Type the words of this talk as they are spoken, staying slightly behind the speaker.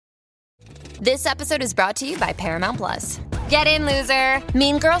This episode is brought to you by Paramount Plus. Get in, loser!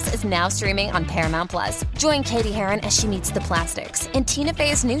 Mean Girls is now streaming on Paramount Plus. Join Katie Heron as she meets the plastics in Tina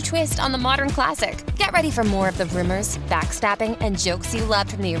Fey's new twist on the modern classic. Get ready for more of the rumors, backstabbing, and jokes you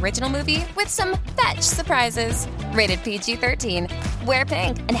loved from the original movie with some fetch surprises. Rated PG-13. Wear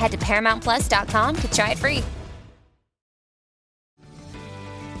pink and head to ParamountPlus.com to try it free.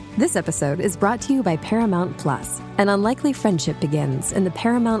 This episode is brought to you by Paramount Plus. An unlikely friendship begins in the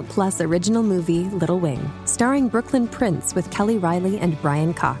Paramount Plus original movie Little Wing, starring Brooklyn Prince with Kelly Riley and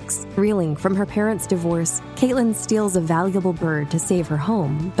Brian Cox. Reeling from her parents' divorce, Caitlin steals a valuable bird to save her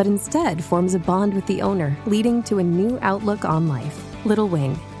home, but instead forms a bond with the owner, leading to a new outlook on life. Little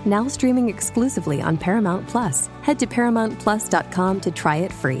Wing, now streaming exclusively on Paramount Plus. Head to ParamountPlus.com to try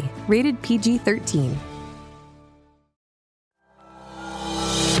it free. Rated PG-13.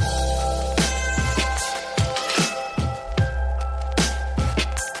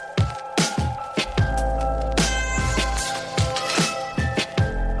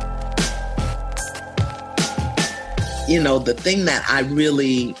 You know, the thing that I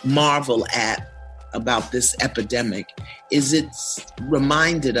really marvel at about this epidemic is it's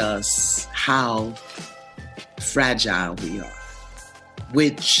reminded us how fragile we are,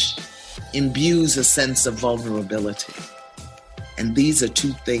 which imbues a sense of vulnerability. And these are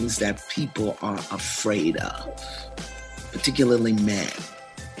two things that people are afraid of, particularly men.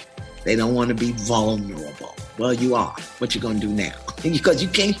 They don't want to be vulnerable. Well, you are. What you going to do now? Because you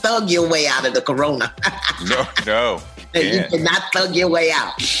can't thug your way out of the corona. No. You cannot thug your way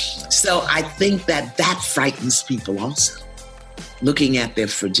out. So I think that frightens people also. Looking at their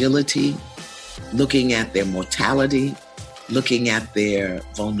fragility, looking at their mortality, looking at their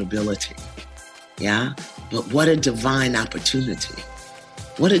vulnerability. Yeah? But what a divine opportunity.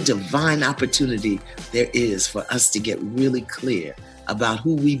 What a divine opportunity there is for us to get really clear about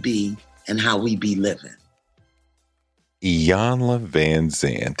who we be and how we be living. Iyanla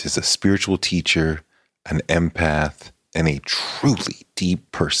Vanzant is a spiritual teacher, an empath, and a truly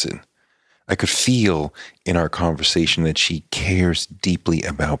deep person. I could feel in our conversation that she cares deeply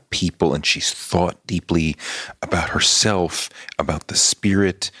about people, and she's thought deeply about herself, about the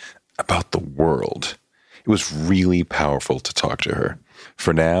spirit, about the world. It was really powerful to talk to her.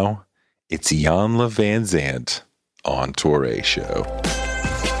 For now, it's Iyanla Vanzant on Torre Show.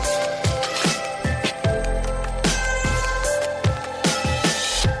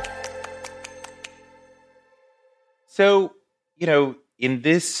 So, in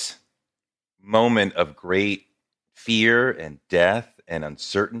this moment of great fear and death and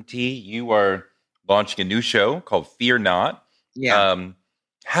uncertainty, you are launching a new show called Fear Not. Yeah.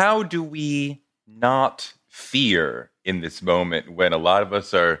 How do we not fear in this moment when a lot of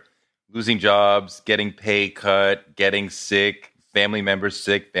us are losing jobs, getting pay cut, getting sick, family members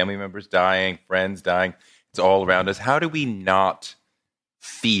dying, friends dying? It's all around us. How do we not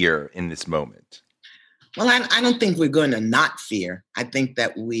fear in this moment? Well, I don't think we're going to not fear. I think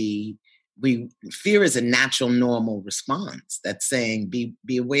that we fear is a natural, normal response. That's saying,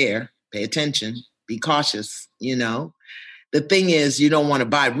 be aware, pay attention, be cautious. The thing is, you don't want to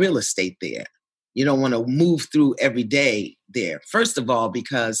buy real estate there. You don't want to move through every day there. First of all,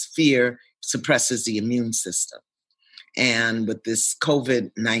 because fear suppresses the immune system. And with this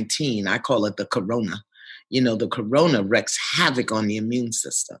COVID-19, I call it the corona. The corona wreaks havoc on the immune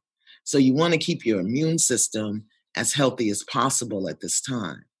system. So you want to keep your immune system as healthy as possible at this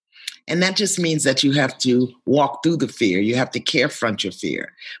time. And that just means that you have to walk through the fear. You have to carefront your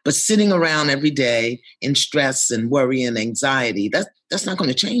fear. But sitting around every day in stress and worry and anxiety, that's not going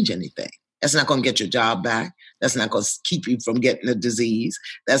to change anything. That's not going to get your job back. That's not going to keep you from getting a disease.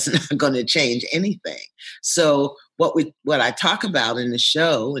 That's not going to change anything. So what I talk about in the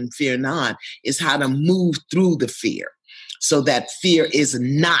show, and Fear Not, is how to move through the fear so that fear is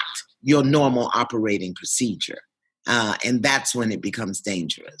not your normal operating procedure. And that's when it becomes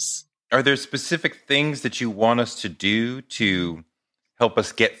dangerous. Are there specific things that you want us to do to help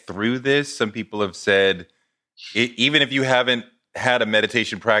us get through this? Some people have said, even if you haven't had a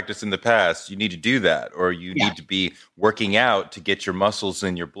meditation practice in the past, you need to do that, or you need to be working out to get your muscles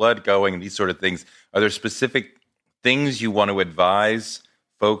and your blood going and these sort of things. Are there specific things you want to advise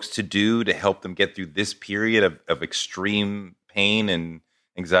folks to do to help them get through this period of extreme pain and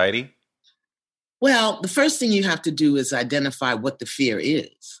anxiety? Well, the first thing you have to do is identify what the fear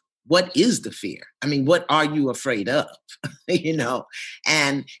is. What is the fear? I mean, what are you afraid of?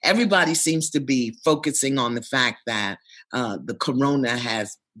 And everybody seems to be focusing on the fact that the corona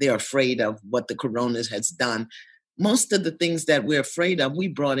they're afraid of what the corona has done. Most of the things that we're afraid of, we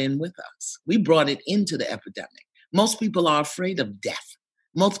brought in with us. We brought it into the epidemic. Most people are afraid of death.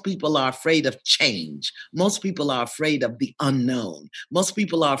 Most people are afraid of change. Most people are afraid of the unknown. Most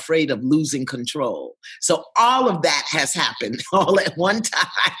people are afraid of losing control. So all of that has happened all at one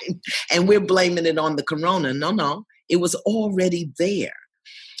time, and we're blaming it on the corona. No, it was already there.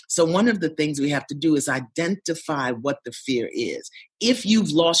 So one of the things we have to do is identify what the fear is. If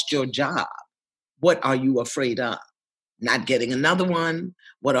you've lost your job, what are you afraid of? Not getting another one?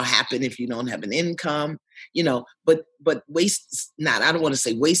 What'll happen if you don't have an income? But I don't want to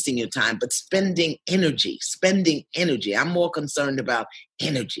say wasting your time, but spending energy. I'm more concerned about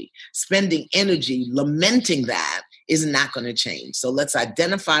energy. Spending energy, lamenting that is not going to change. So let's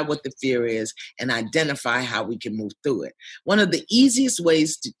identify what the fear is and identify how we can move through it. One of the easiest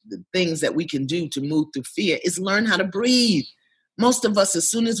the things that we can do to move through fear is learn how to breathe. Most of us, as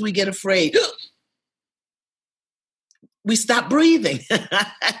soon as we get afraid, we stop breathing.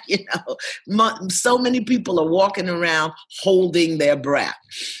 So many people are walking around holding their breath.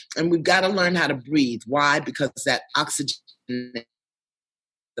 And we've got to learn how to breathe. Why? Because that oxygen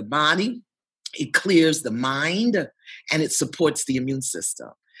the body, it clears the mind, and it supports the immune system.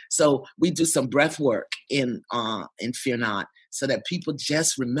 So we do some breath work in Fear Not, so that people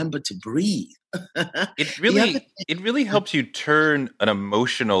just remember to breathe. It really helps you turn an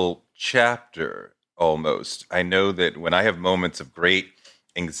emotional chapter. Almost. I know that when I have moments of great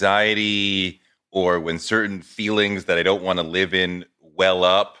anxiety or when certain feelings that I don't want to live in well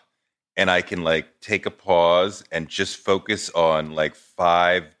up, and I can take a pause and just focus on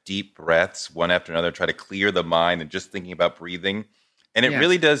 5 deep breaths, one after another, try to clear the mind and just thinking about breathing. And it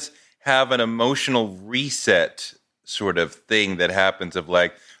really does have an emotional reset sort of thing that happens of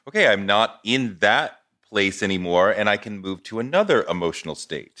okay, I'm not in that place anymore and I can move to another emotional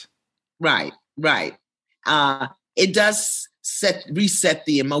state. Right. It does reset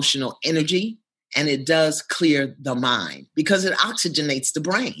the emotional energy, and it does clear the mind because it oxygenates the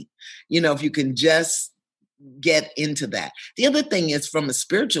brain. If you can just get into that. The other thing is, from a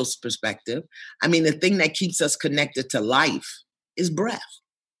spiritual perspective, the thing that keeps us connected to life is breath.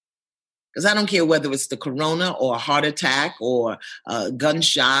 Because I don't care whether it's the corona or a heart attack or a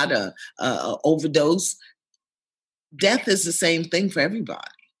gunshot or overdose. Death is the same thing for everybody.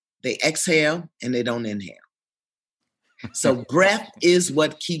 They exhale and they don't inhale. So breath is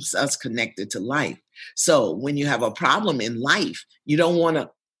what keeps us connected to life. So when you have a problem in life, you don't want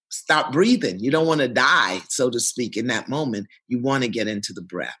to stop breathing. You don't want to die, so to speak, in that moment. You want to get into the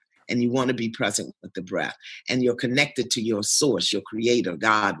breath, and you want to be present with the breath. And you're connected to your source, your creator,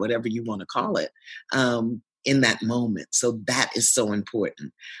 God, whatever you want to call it, in that moment. So that is so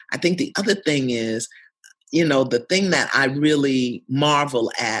important. I think the other thing is, the thing that I really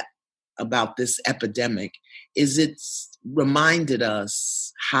marvel at about this epidemic is it's reminded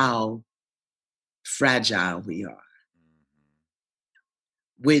us how fragile we are,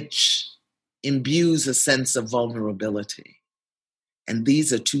 which imbues a sense of vulnerability. And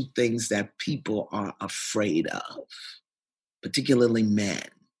these are two things that people are afraid of, particularly men.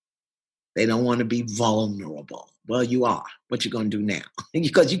 They don't want to be vulnerable. Well, you are. What you going to do now?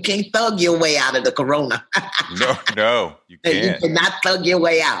 Because you can't thug your way out of the corona. No, you can't. You cannot thug your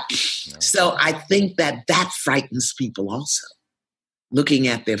way out. No. So I think that frightens people also. Looking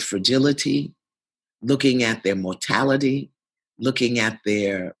at their fragility, looking at their mortality, looking at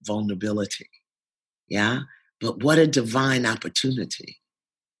their vulnerability. Yeah? But what a divine opportunity.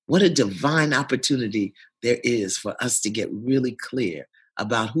 What a divine opportunity there is for us to get really clear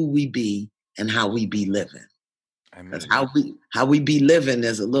about who we be and how we be living. Because how we be living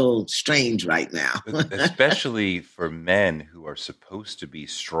is a little strange right now. Especially for men who are supposed to be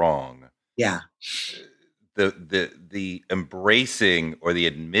strong. Yeah. The embracing or the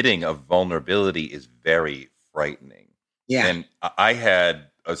admitting of vulnerability is very frightening. Yeah. And I had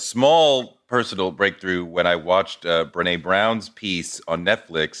a small personal breakthrough when I watched Brené Brown's piece on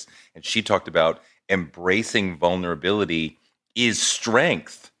Netflix, and she talked about embracing vulnerability is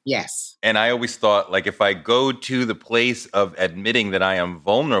strength. Yes. And I always thought, if I go to the place of admitting that I am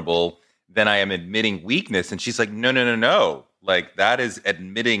vulnerable, then I am admitting weakness. And she's like, no. That is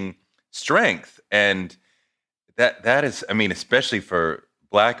admitting strength. And that is, especially for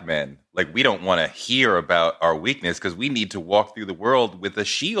Black men, we don't want to hear about our weakness because we need to walk through the world with a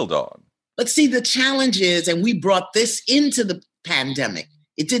shield on. But see, the challenge is, and we brought this into the pandemic.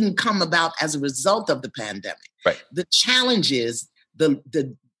 It didn't come about as a result of the pandemic. Right. The challenge is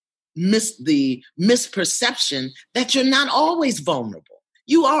the misperception that you're not always vulnerable.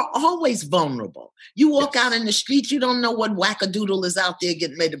 You are always vulnerable. You walk out in the street, you don't know what wackadoodle is out there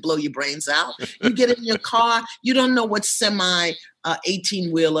getting ready to blow your brains out. You get in your car, you don't know what semi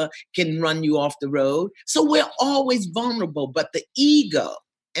 18-wheeler can run you off the road. So we're always vulnerable. But the ego,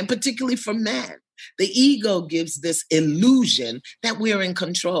 and particularly for men, the ego gives this illusion that we're in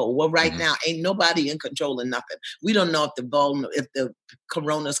control. Well, right now, ain't nobody in control of nothing. We don't know if the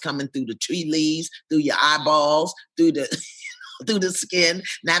corona's coming through the tree leaves, through your eyeballs, through the skin.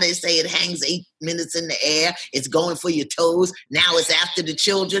 Now they say it hangs 8 minutes in the air. It's going for your toes. Now it's after the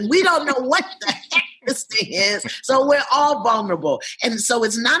children. We don't know what the heck this thing is. So we're all vulnerable. And so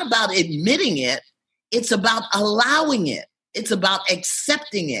it's not about admitting it. It's about allowing it. It's about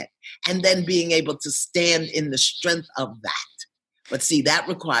accepting it and then being able to stand in the strength of that. But see, that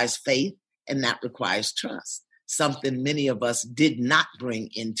requires faith and that requires trust. Something many of us did not bring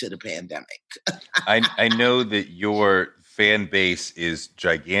into the pandemic. I know that your fan base is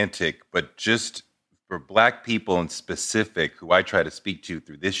gigantic, but just for Black people in specific, who I try to speak to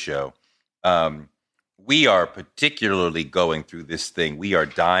through this show, we are particularly going through this thing. We are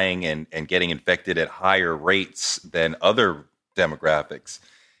dying and getting infected at higher rates than other demographics.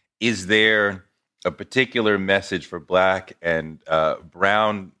 Is there a particular message for Black and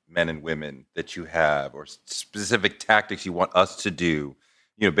brown men and women that you have, or specific tactics you want us to do,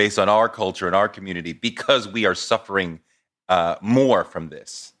 based on our culture and our community, because we are suffering more from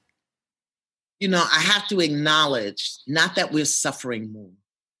this? I have to acknowledge, not that we're suffering more.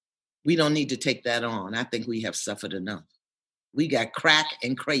 We don't need to take that on. I think we have suffered enough. We got crack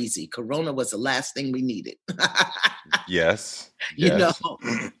and crazy. Corona was the last thing we needed. Yes.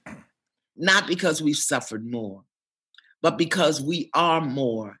 Not because we've suffered more, but because we are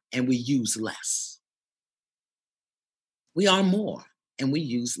more and we use less. We are more and we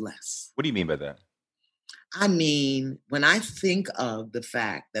use less. What do you mean by that? I mean, when I think of the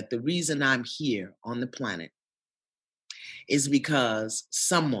fact that the reason I'm here on the planet is because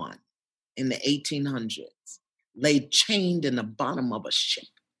someone in the 1800s lay chained in the bottom of a ship,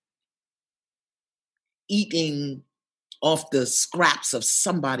 eating off the scraps of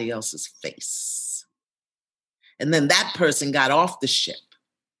somebody else's face. And then that person got off the ship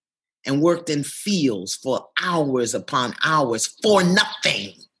and worked in fields for hours upon hours for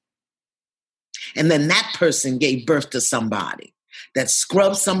nothing. And then that person gave birth to somebody that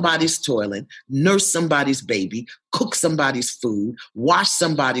scrubbed somebody's toilet, nursed somebody's baby, cooked somebody's food, washed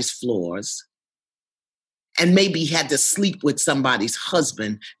somebody's floors, and maybe had to sleep with somebody's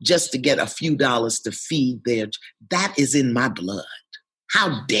husband just to get a few dollars to feed their. That is in my blood.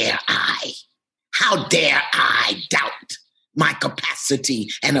 How dare I? How dare I doubt my capacity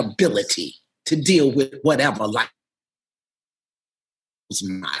and ability to deal with whatever life goes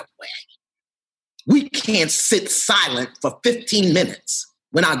my way? We can't sit silent for 15 minutes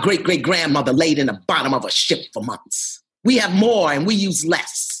when our great-great-grandmother laid in the bottom of a ship for months. We have more and we use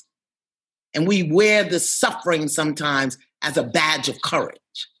less. And we wear the suffering sometimes as a badge of courage.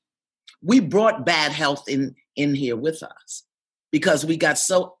 We brought bad health in here with us because we got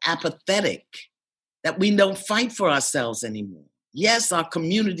so apathetic that we don't fight for ourselves anymore. Yes, our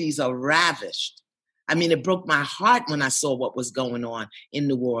communities are ravished. I mean, it broke my heart when I saw what was going on in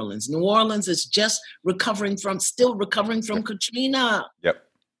New Orleans. New Orleans is just still recovering from Katrina. Yep.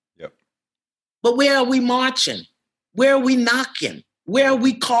 But where are we marching? Where are we knocking? Where are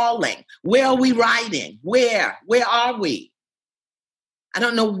we calling? Where are we writing? Where are we? I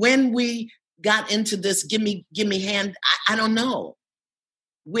don't know when we got into this gimme hand. I don't know.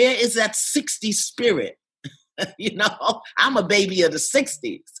 Where is that 60s spirit? I'm a baby of the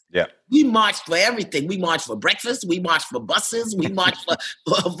 60s. Yeah. We marched for everything. We marched for breakfast. We marched for buses. We marched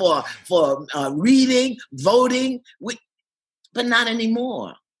for reading, voting. But not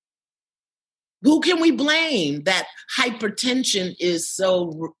anymore. Who can we blame that hypertension is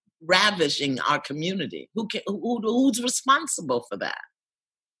so ravishing our community? Who's responsible for that?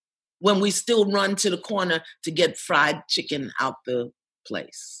 When we still run to the corner to get fried chicken out the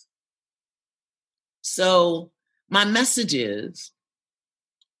place. So my message is,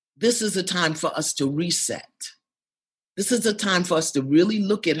 this is a time for us to reset. This is a time for us to really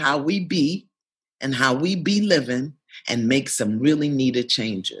look at how we be and how we be living and make some really needed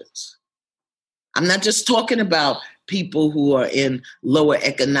changes. I'm not just talking about people who are in lower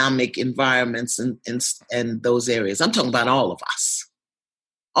economic environments and those areas. I'm talking about all of us.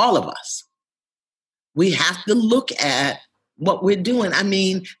 All of us. We have to look at what we're doing. I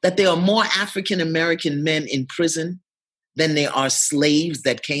mean, that there are more African-American men in prison than there are slaves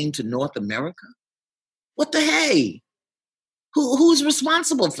that came to North America. What the hey? Who's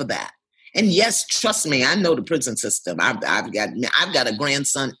responsible for that? And yes, trust me, I know the prison system. I've got a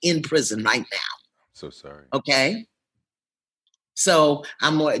grandson in prison right now. So sorry. Okay. So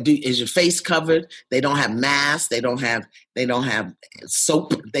is your face covered? They don't have masks. They don't have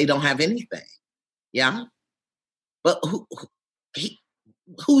soap. They don't have anything. Yeah. But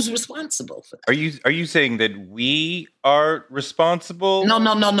who's responsible for that? Are you saying that we are responsible? No,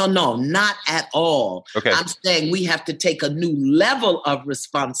 not at all. Okay. I'm saying we have to take a new level of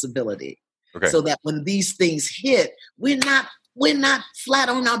responsibility, so that when these things hit, we're not flat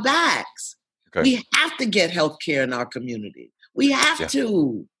on our backs. Okay. We have to get health care in our community. We have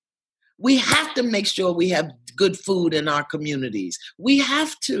to. We have to make sure we have good food in our communities. We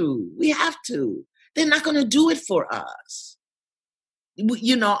have to. They're not going to do it for us.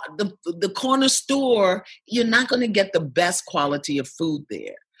 You know, the corner store, you're not going to get the best quality of food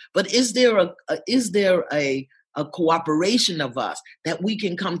there. But is there a cooperation of us that we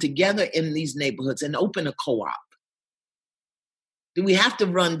can come together in these neighborhoods and open a co-op? Do we have to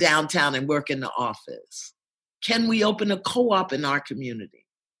run downtown and work in the office? Can we open a co-op in our community?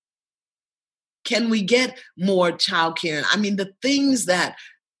 Can we get more childcare? I mean, the things that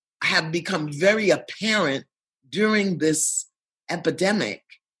have become very apparent during this epidemic,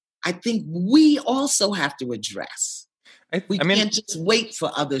 I think we also have to address. We can't just wait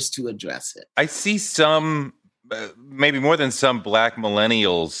for others to address it. I see some, maybe more than some, Black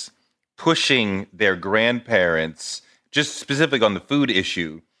millennials pushing their grandparents, just specifically on the food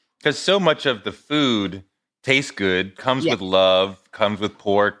issue, because so much of the food tastes good, comes with love, comes with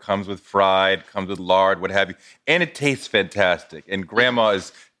pork, comes with fried, comes with lard, what have you, and it tastes fantastic. And grandma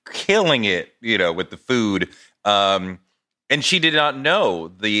is killing it, with the food. And she did not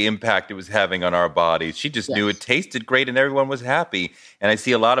know the impact it was having on our bodies. She just knew it tasted great and everyone was happy. And I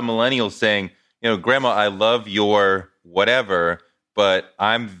see a lot of millennials saying, Grandma, I love your whatever, but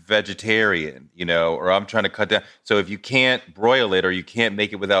I'm vegetarian, or I'm trying to cut down. So if you can't broil it or you can't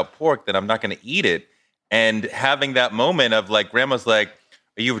make it without pork, then I'm not going to eat it. And having that moment of like, grandma's like,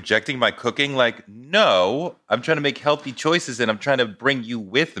 are you rejecting my cooking? Like, no, I'm trying to make healthy choices and I'm trying to bring you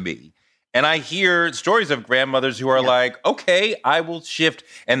with me. And I hear stories of grandmothers who are like, okay, I will shift.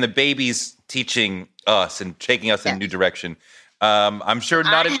 And the baby's teaching us and taking us in a new direction. I'm sure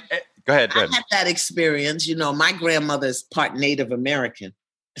not. Go ahead. I had that experience. My grandmother's part Native American.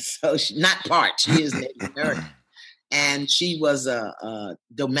 So she is Native American. And she was a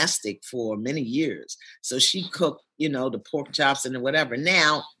domestic for many years. So she cooked, the pork chops and whatever.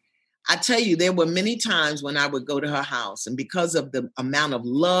 Now, I tell you, there were many times when I would go to her house. And because of the amount of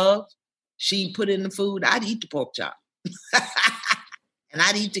love she put in the food, I'd eat the pork chop. And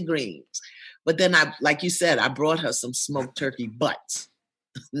I'd eat the greens. But then like you said, I brought her some smoked turkey butts,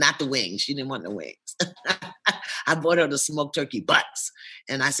 not the wings. She didn't want the wings. I brought her the smoked turkey butts.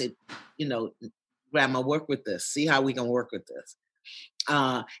 And I said, Grandma, work with this. See how we can work with this.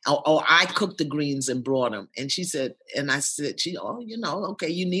 Or I cooked the greens and brought them. And she said, okay,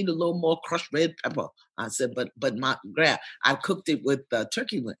 you need a little more crushed red pepper. I said, but my Grandma, I cooked it with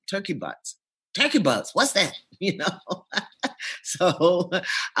turkey butts. Turkey butts, what's that? So,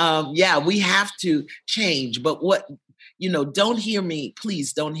 we have to change. But please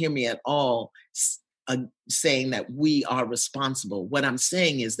don't hear me at all saying that we are responsible. What I'm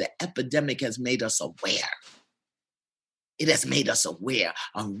saying is the epidemic has made us aware. It has made us aware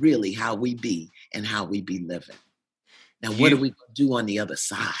of really how we be and how we be living. Now, what are we going to do on the other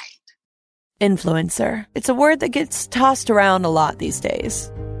side? Influencer. It's a word that gets tossed around a lot these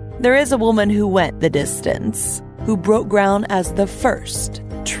days. There is a woman who went the distance, who broke ground as the first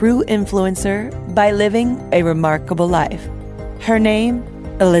true influencer by living a remarkable life. Her name,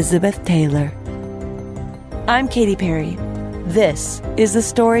 Elizabeth Taylor. I'm Katy Perry. This is the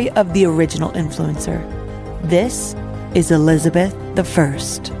story of the original influencer. This is Elizabeth the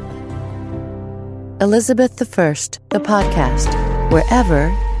First. Elizabeth the First, the podcast,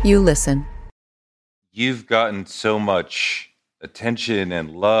 wherever you listen. You've gotten so much attention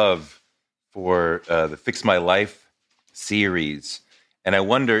and love for the Fix My Life series. And I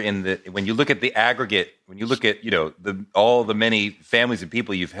wonder when you look at the aggregate, when you look at, all the many families and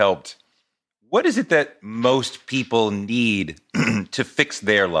people you've helped, what is it that most people need to fix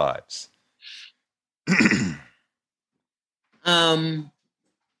their lives?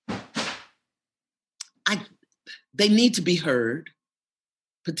 They need to be heard,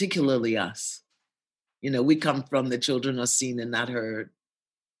 particularly us. We come from the children are seen and not heard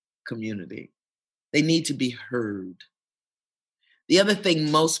community. They need to be heard. The other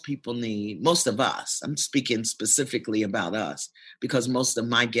thing most people need, most of us, I'm speaking specifically about us, because most of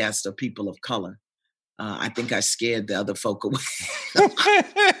my guests are people of color. I think I scared the other folk away.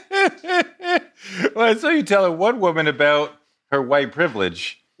 Well, so you telling one woman about her white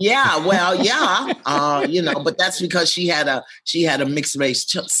privilege. Yeah, well, yeah, but that's because she had a mixed race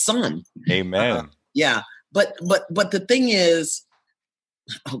son. Amen. Yeah, but the thing is,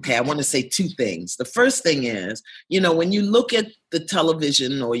 okay, I want to say two things. The first thing is, when you look at the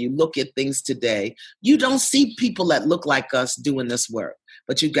television or you look at things today, you don't see people that look like us doing this work.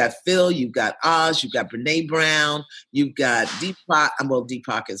 But you've got Phil, you've got Oz, you've got Brene Brown, you've got Deepak. Well,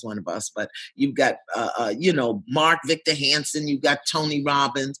 Deepak is one of us, but you've got, Mark Victor Hansen, you've got Tony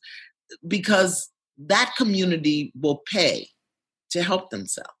Robbins, because that community will pay to help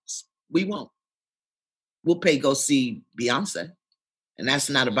themselves. We won't. We'll pay go see Beyonce. And that's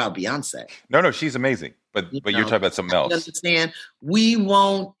not about Beyonce. No, she's amazing. But you're talking about something else. You understand? We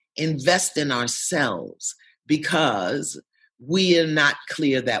won't invest in ourselves because we are not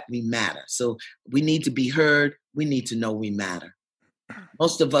clear that we matter. So we need to be heard. We need to know we matter.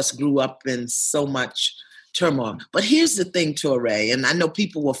 Most of us grew up in so much turmoil. But here's the thing, Touré, and I know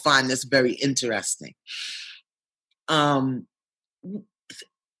people will find this very interesting. The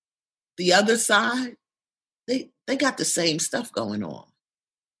other side, they got the same stuff going on.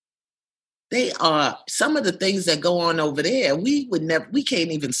 They are some of the things that go on over there. We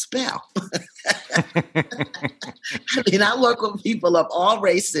can't even spell. I mean, I work with people of all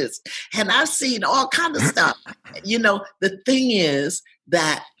races, and I've seen all kinds of stuff. The thing is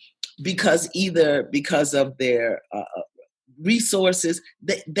that because of their resources,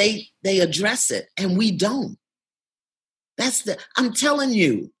 they address it, and we don't. I'm telling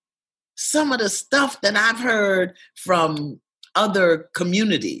you, some of the stuff that I've heard from other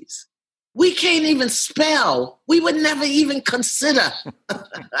communities, we can't even spell. We would never even consider.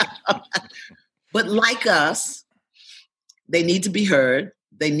 But like us, they need to be heard.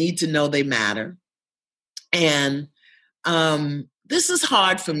 They need to know they matter. And this is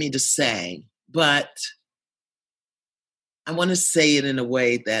hard for me to say, but I want to say it in a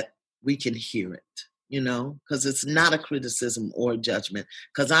way that we can hear it, because it's not a criticism or a judgment,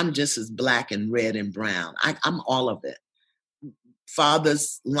 because I'm just as black and red and brown. I'm all of it.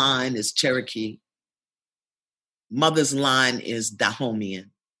 Father's line is Cherokee. Mother's line is Dahomian.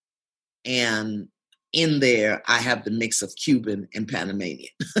 And in there, I have the mix of Cuban and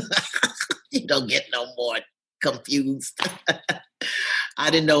Panamanian. You don't get no more confused. I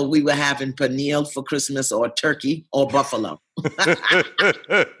didn't know we were having paneer for Christmas or turkey or buffalo.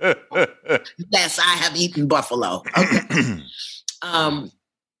 Yes, I have eaten buffalo. Okay.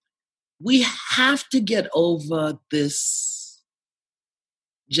 We have to get over this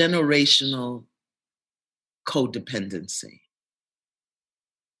generational codependency.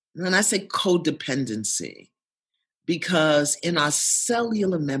 When I say codependency, because in our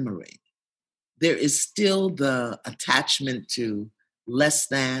cellular memory, there is still the attachment to less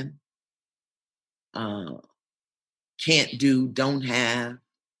than, can't do, don't have.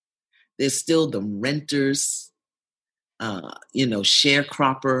 There's still the renters,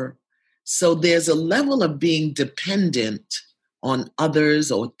 sharecropper. So there's a level of being dependent on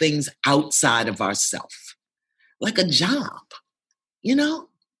others or things outside of ourselves, like a job,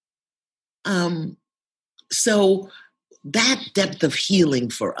 So that depth of healing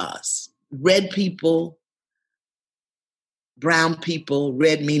for us, red people, brown people,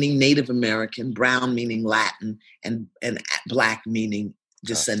 red meaning Native American, brown meaning Latin, and black meaning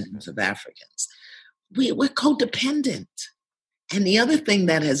descendants of Africans. We're codependent. And the other thing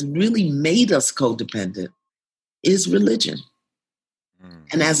that has really made us codependent is religion.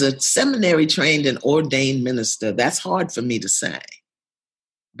 And as a seminary trained and ordained minister, that's hard for me to say.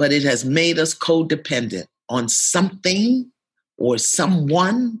 But it has made us codependent on something or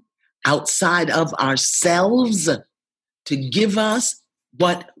someone outside of ourselves to give us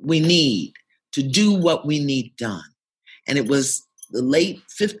what we need, to do what we need done. And it was the late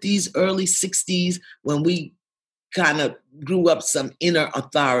 50s, early 60s when we kind of grew up some inner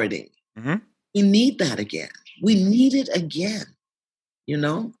authority. Mm-hmm. We need that again. We need it again.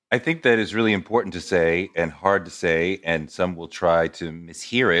 I think that is really important to say and hard to say, and some will try to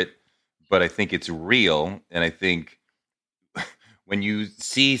mishear it, but I think it's real. And I think when you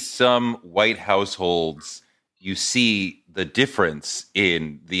see some white households, you see the difference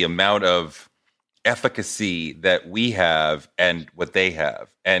in the amount of efficacy that we have and what they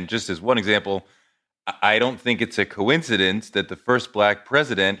have. And just as one example, I don't think it's a coincidence that the first black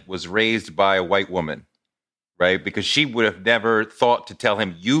president was raised by a white woman. Right? Because she would have never thought to tell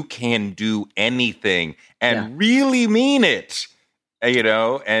him, you can do anything and really mean it,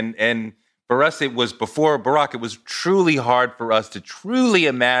 and for us, it was before Barack, it was truly hard for us to truly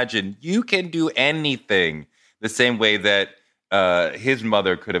imagine you can do anything the same way that his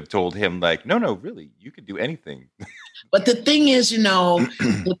mother could have told him, like, no, really, you could do anything. But the thing is,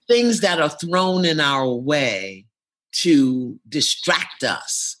 the things that are thrown in our way to distract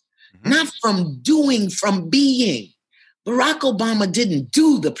us, not from doing, from being. Barack Obama didn't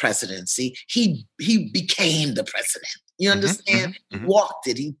do the presidency. He became the president. You understand? He walked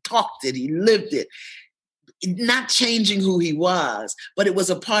it, he talked it, he lived it. Not changing who he was, but it was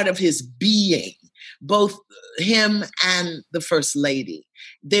a part of his being, both him and the First Lady.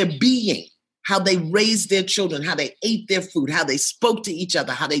 Their being, how they raised their children, how they ate their food, how they spoke to each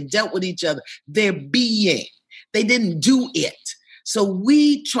other, how they dealt with each other, their being. They didn't do it. So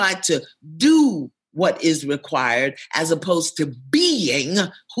we try to do what is required as opposed to being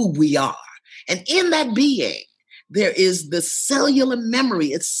who we are. And in that being, there is the cellular memory.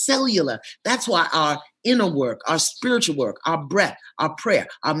 It's cellular. That's why our inner work, our spiritual work, our breath, our prayer,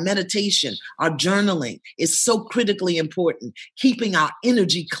 our meditation, our journaling is so critically important. Keeping our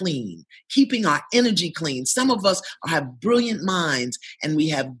energy clean, Some of us have brilliant minds and we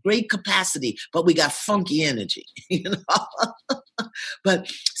have great capacity, but we got funky energy,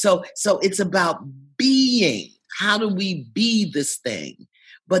 But so it's about being. How do we be this thing?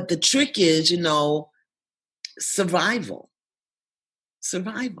 But the trick is, survival,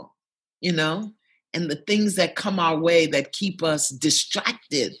 and the things that come our way that keep us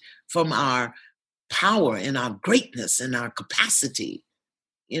distracted from our power and our greatness and our capacity.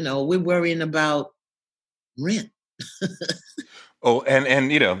 We're worrying about rent.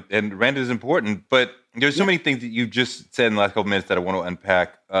 And rent is important, but there's so many things that you just said in the last couple of minutes that I want to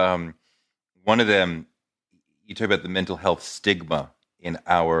unpack. One of them, you talk about the mental health stigma in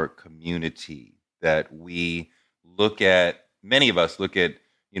our community, that many of us look at,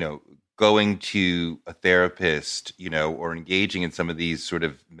 going to a therapist, or engaging in some of these sort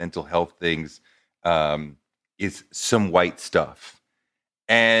of mental health things, is some white stuff.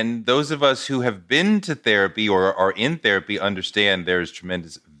 And those of us who have been to therapy or are in therapy understand there's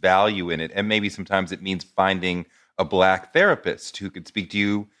tremendous value in it. And maybe sometimes it means finding a Black therapist who could speak to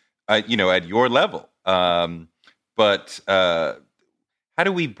you, at your level. But how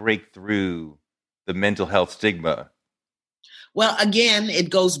do we break through the mental health stigma? Well, again, it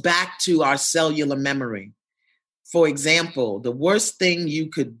goes back to our cellular memory. For example, the worst thing you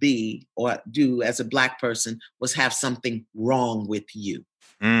could be or do as a Black person was have something wrong with you.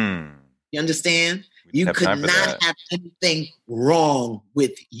 You understand? You could not have anything wrong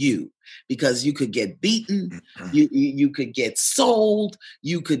with you because you could get beaten, you could get sold,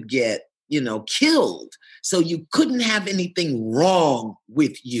 you could get, killed. So you couldn't have anything wrong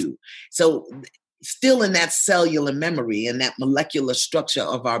with you. So still in that cellular memory and that molecular structure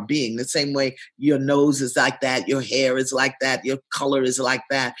of our being, the same way your nose is like that, your hair is like that, your color is like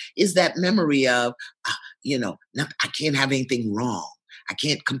that, is that memory of, I can't have anything wrong. I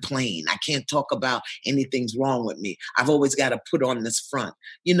can't complain. I can't talk about anything's wrong with me. I've always got to put on this front.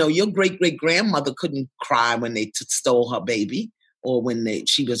 Your great-great-grandmother couldn't cry when they stole her baby or when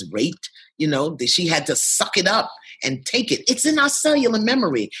she was raped. She had to suck it up and take it. It's in our cellular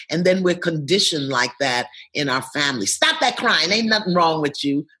memory. And then we're conditioned like that in our family. Stop that crying. Ain't nothing wrong with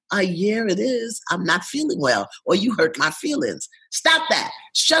you. Yeah, it is. I'm not feeling well. Or you hurt my feelings. Stop that.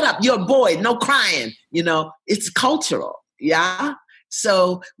 Shut up. You're a boy. No crying. It's cultural. Yeah.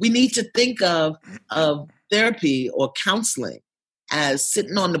 So we need to think of therapy or counseling as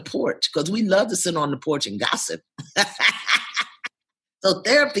sitting on the porch, because we love to sit on the porch and gossip. So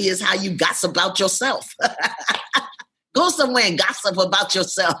therapy is how you gossip about yourself. Go somewhere and gossip about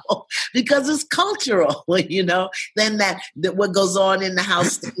yourself because it's cultural, Then that what goes on in the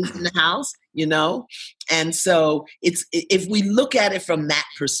house stays in the house, And so if we look at it from that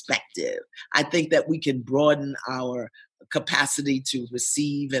perspective, I think that we can broaden our capacity to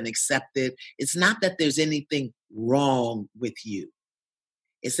receive and accept it. It's not that there's anything wrong with you.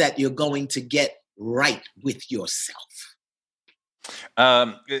 It's that you're going to get right with yourself.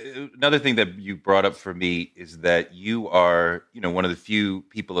 Another thing that you brought up for me is that you are, one of the few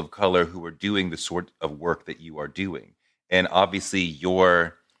people of color who are doing the sort of work that you are doing. And obviously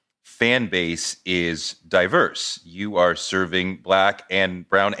your fan base is diverse. You are serving Black and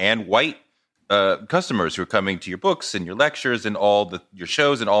brown and white customers who are coming to your books and your lectures and your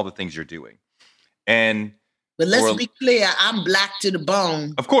shows and all the things you're doing. But let's be clear, I'm Black to the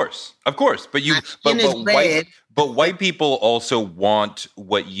bone. Of course. But white people also want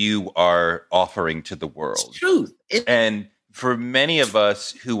what you are offering to the world. It's truth. And for many of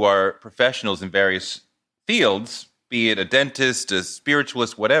us who are professionals in various fields, be it a dentist, a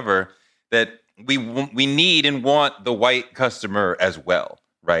spiritualist, whatever, that we need and want the white customer as well,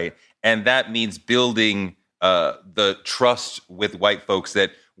 right? And that means building the trust with white folks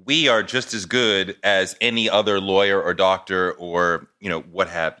that we are just as good as any other lawyer or doctor or, what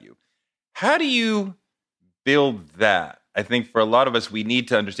have you. How do you build that? I think for a lot of us, we need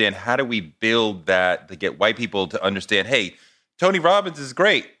to understand, how do we build that to get white people to understand, hey, Tony Robbins is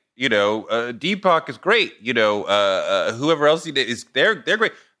great. Deepak is great. Whoever else is, they're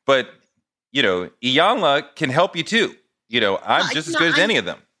great. But, Iyanla can help you too. I'm just as good as any of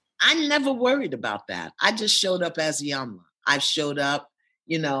them. I never worried about that. I just showed up as Iyanla. I've showed up.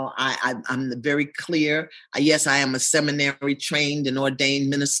 I'm very clear. Yes, I am a seminary trained and ordained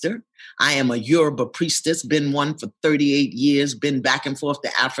minister. I am a Yoruba priestess, been one for 38 years, been back and forth to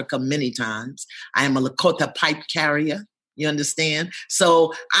Africa many times. I am a Lakota pipe carrier. You understand?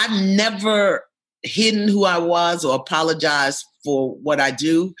 So I've never hidden who I was or apologized for what I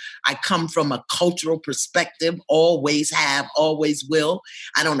do. I come from a cultural perspective, always have, always will.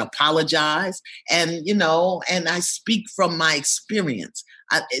 I don't apologize. And, and I speak from my experience.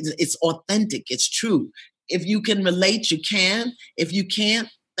 It's authentic. It's true. If you can relate, you can. If you can't,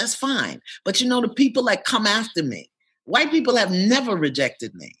 that's fine. But the people that come after me, white people have never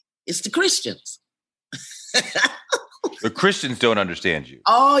rejected me. It's the Christians. The Christians don't understand you.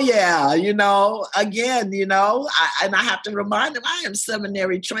 Oh, yeah. Again, and I have to remind them, I am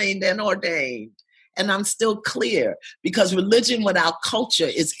seminary trained and ordained, and I'm still clear, because religion without culture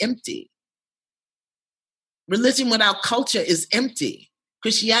is empty. Religion without culture is empty.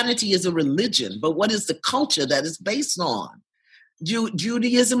 Christianity is a religion, but what is the culture that is based on?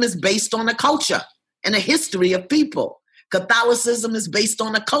 Judaism is based on a culture and a history of people. Catholicism is based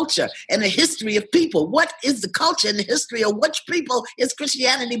on a culture and a history of people. What is the culture and the history of which people is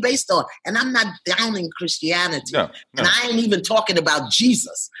Christianity based on? And I'm not downing Christianity. No. And I ain't even talking about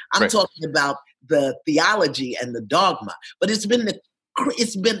Jesus. I'm talking about the theology and the dogma. But it's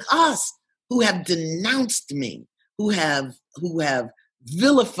been us who have denounced me, who have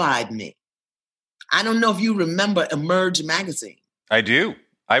vilified me. I don't know if you remember Emerge magazine. I do.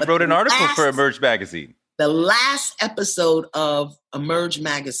 I wrote an article for Emerge magazine. The last episode of Emerge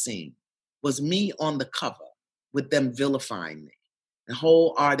magazine was me on the cover with them vilifying me. The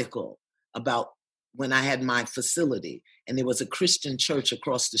whole article about when I had my facility, and there was a Christian church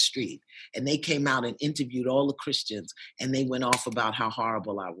across the street, and they came out and interviewed all the Christians, and they went off about how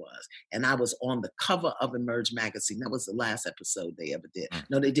horrible I was. And I was on the cover of Emerge magazine. That was the last episode they ever did.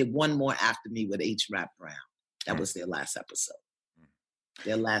 No, they did one more after me with H. Rap Brown. That was their last episode.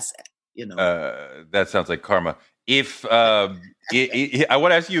 Their last, that sounds like karma. If I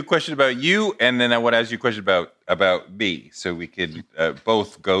want to ask you a question about you, and then I want to ask you a question about me, so we could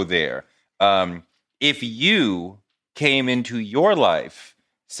both go there. If you came into your life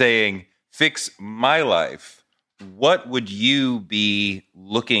saying, fix my life, what would you be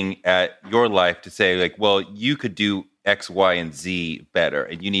looking at your life to say, like, well, you could do X, Y, and Z better,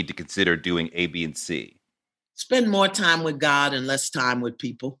 and you need to consider doing A, B, and C? Spend more time with God and less time with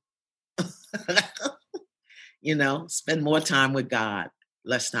people. Spend more time with God,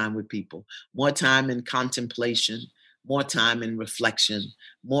 less time with people, more time in contemplation, more time in reflection,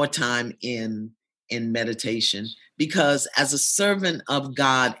 more time in meditation, because as a servant of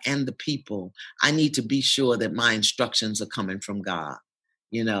God and the people, I need to be sure that my instructions are coming from God.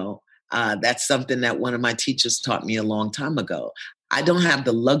 That's something that one of my teachers taught me a long time ago. I don't have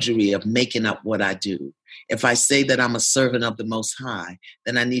the luxury of making up what I do. If I say that I'm a servant of the Most High,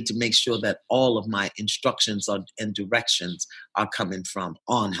 then I need to make sure that all of my instructions and directions are coming from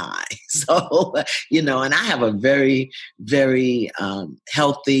on high. So, and I have a very, very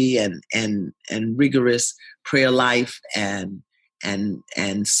healthy and rigorous prayer life and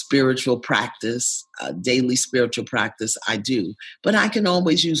spiritual practice, daily spiritual practice. I do, but I can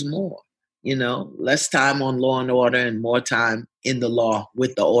always use more. Less time on Law and Order and more time in the law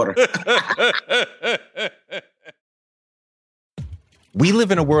with the order. We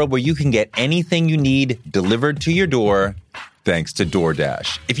live in a world where you can get anything you need delivered to your door thanks to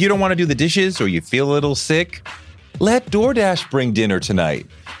DoorDash. If you don't want to do the dishes or you feel a little sick, let DoorDash bring dinner tonight.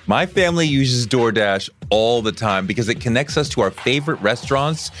 My family uses DoorDash all the time because it connects us to our favorite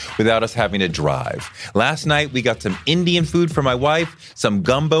restaurants without us having to drive. Last night, we got some Indian food for my wife, some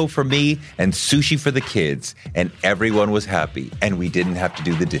gumbo for me, and sushi for the kids. And everyone was happy, and we didn't have to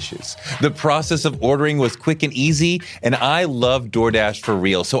do the dishes. The process of ordering was quick and easy, and I love DoorDash for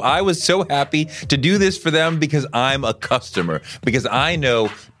real. So I was so happy to do this for them because I'm a customer, because I know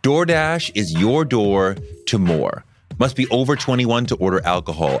DoorDash is your door to more. Must be over 21 to order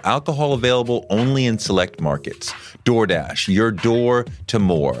alcohol. Alcohol available only in select markets. DoorDash, your door to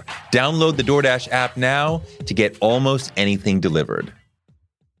more. Download the DoorDash app now to get almost anything delivered.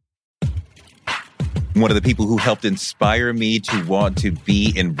 One of the people who helped inspire me to want to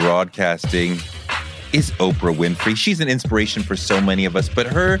be in broadcasting is Oprah Winfrey. She's an inspiration for so many of us, but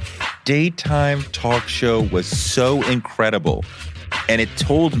her daytime talk show was so incredible. And it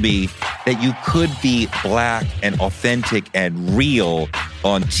told me that you could be Black and authentic and real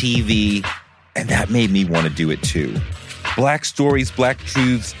on TV, and that made me want to do it too. Black Stories, Black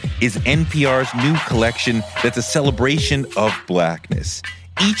Truths is NPR's new collection that's a celebration of Blackness.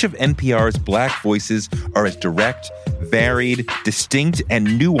 Each of NPR's Black voices are as direct, varied, distinct, and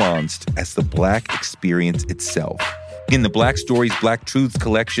nuanced as the Black experience itself. In the Black Stories, Black Truths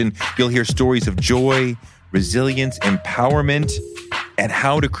collection, you'll hear stories of joy, resilience, empowerment, and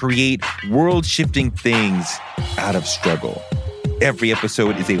how to create world-shifting things out of struggle. Every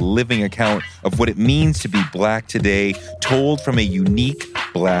episode is a living account of what it means to be Black today, told from a unique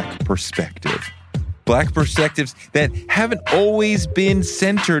Black perspective. Black perspectives that haven't always been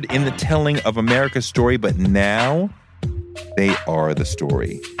centered in the telling of America's story, but now they are the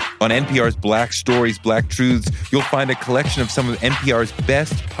story. On NPR's Black Stories, Black Truths, you'll find a collection of some of NPR's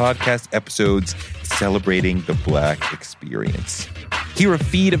best podcast episodes celebrating the Black experience. Hear a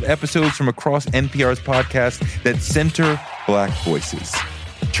feed of episodes from across NPR's podcasts that center Black voices.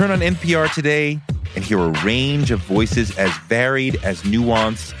 Turn on NPR today and hear a range of voices as varied, as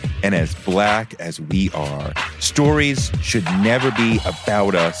nuanced, and as Black as we are. Stories should never be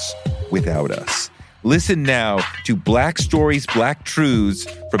about us without us. Listen now to Black Stories, Black Truths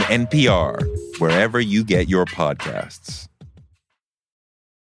from NPR, wherever you get your podcasts.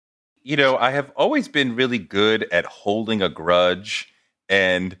 You know, I have always been really good at holding a grudge.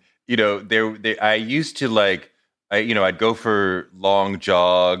 And, you know, I used to I'd go for long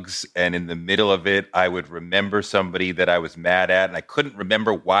jogs, and in the middle of it, I would remember somebody that I was mad at, and I couldn't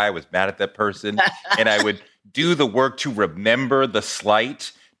remember why I was mad at that person. And I would do the work to remember the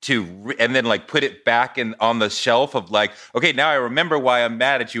slight, and then put it back on the shelf of okay, now I remember why I'm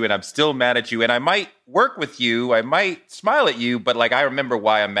mad at you, and I'm still mad at you, and I might work with you, I might smile at you, but I remember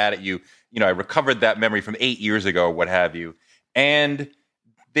why I'm mad at you. You know, I recovered that memory from 8 years ago or what have you. And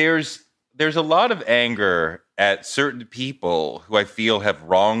there's a lot of anger at certain people who I feel have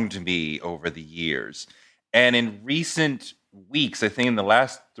wronged me over the years. And in recent weeks, I think in the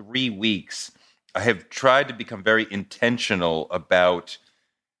last 3 weeks, I have tried to become very intentional about,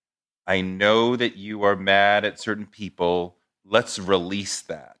 I know that you are mad at certain people. Let's release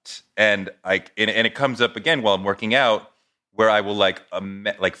that. And it comes up again while I'm working out, where I will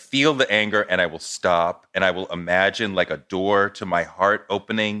feel the anger and I will stop and I will imagine a door to my heart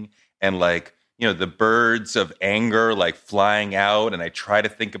opening and the birds of anger flying out, and I try to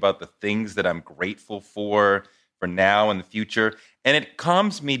think about the things that I'm grateful for now and the future, and it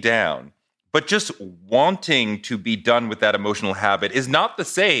calms me down. But just wanting to be done with that emotional habit is not the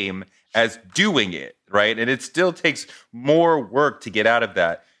same as doing it, right? And it still takes more work to get out of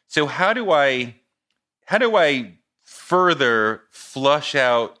that. So how do I further flush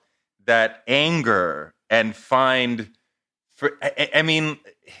out that anger and find,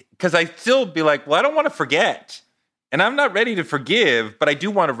 because I still be well, I don't want to forget. And I'm not ready to forgive, but I do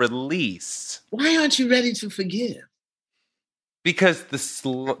want to release. Why aren't you ready to forgive? Because the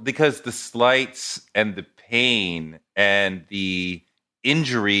slights and the pain and the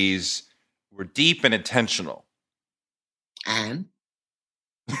injuries were deep and intentional. And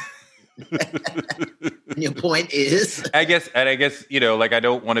your point is? I guess, I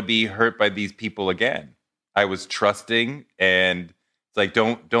don't want to be hurt by these people again. I was trusting, and it's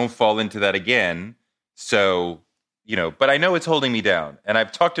don't fall into that again. So, but I know it's holding me down. And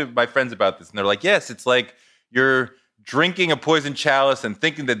I've talked to my friends about this, and they're yes, it's you're drinking a poison chalice and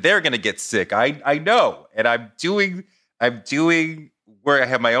thinking that they're going to get sick. I know. And I'm doing where I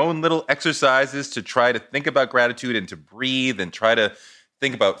have my own little exercises to try to think about gratitude and to breathe and try to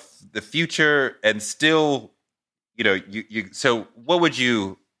think about the future, and still, so what would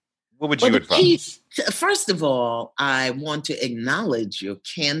you advise? First of all, I want to acknowledge your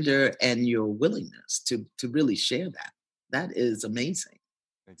candor and your willingness to really share that. That is amazing.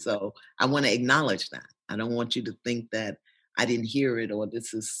 So I want to acknowledge that. I don't want you to think that I didn't hear it, or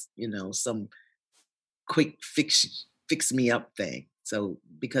this is, some quick fix me up thing. So,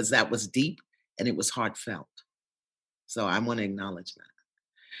 because that was deep and it was heartfelt. So I want to acknowledge that.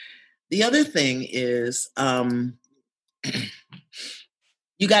 The other thing is,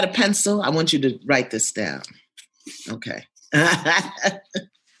 you got a pencil? I want you to write this down. Okay.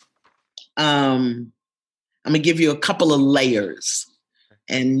 I'm going to give you a couple of layers,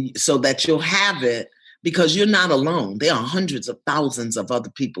 and so that you'll have it, because you're not alone. There are hundreds of thousands of other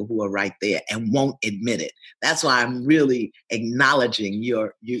people who are right there and won't admit it. That's why I'm really acknowledging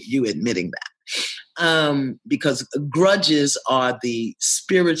you admitting that. Because grudges are the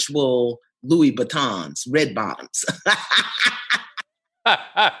spiritual Louis Vuittons, red bottoms.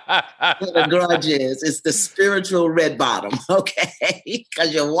 The grudge is, it's the spiritual red bottom, okay?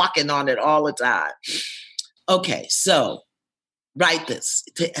 Because you're walking on it all the time. Okay, so write this,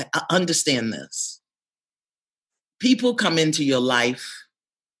 understand this. People come into your life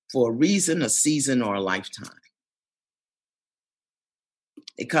for a reason, a season, or a lifetime.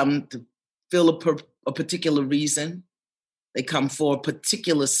 They come to fill a particular reason. They come for a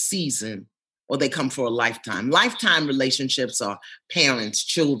particular season, or they come for a lifetime. Lifetime relationships are parents,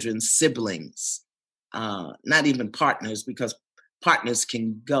 children, siblings, not even partners, because partners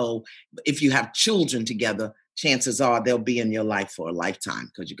can go. If you have children together, chances are they'll be in your life for a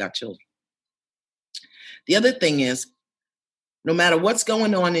lifetime because you got children. The other thing is, no matter what's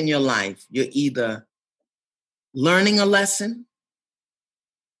going on in your life, you're either learning a lesson,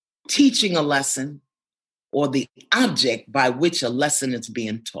 teaching a lesson, or the object by which a lesson is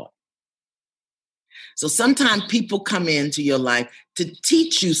being taught. So sometimes people come into your life to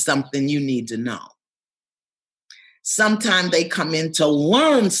teach you something you need to know. Sometimes they come in to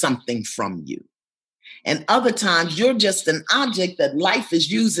learn something from you. And other times you're just an object that life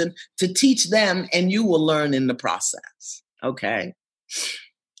is using to teach them, and you will learn in the process. Okay?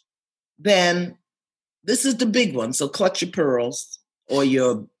 Then this is the big one. So clutch your pearls, or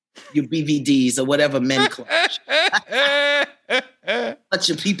your BVDs, or whatever men clutch. Clutch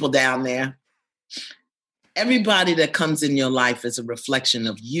your people down there. Everybody that comes in your life is a reflection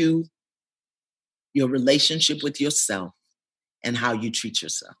of you, your relationship with yourself, and how you treat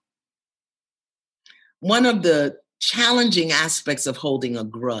yourself. One of the challenging aspects of holding a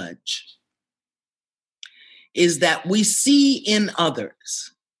grudge is that we see in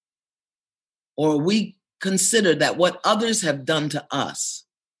others, or we consider that what others have done to us,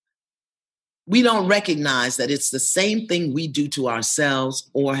 we don't recognize that it's the same thing we do to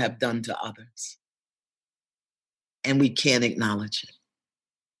ourselves or have done to others. And we can't acknowledge it.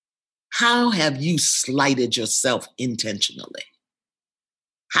 How have you slighted yourself intentionally?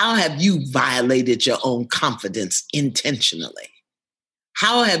 How have you violated your own confidence intentionally?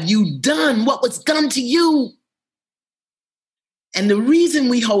 How have you done what was done to you? And the reason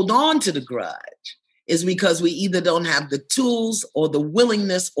we hold on to the grudge is because we either don't have the tools or the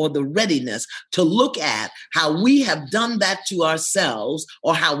willingness or the readiness to look at how we have done that to ourselves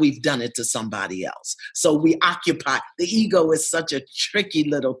or how we've done it to somebody else. So we occupy. The ego is such a tricky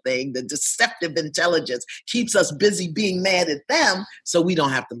little thing. The deceptive intelligence keeps us busy being mad at them so we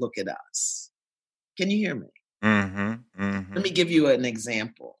don't have to look at us. Can you hear me? Mm-hmm, mm-hmm. Let me give you an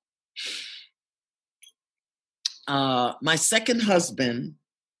example. My second husband,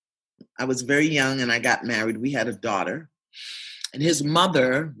 I was very young and I got married. We had a daughter, and his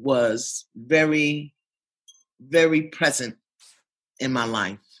mother was very, very present in my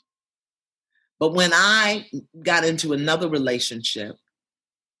life. But when I got into another relationship,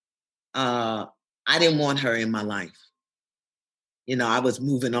 I didn't want her in my life. You know, I was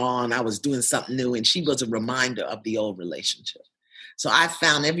moving on. I was doing something new, and she was a reminder of the old relationship. So I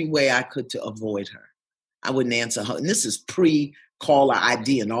found every way I could to avoid her. I wouldn't answer her. And this is pre-caller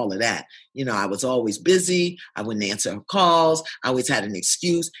ID and all of that. You know, I was always busy. I wouldn't answer her calls. I always had an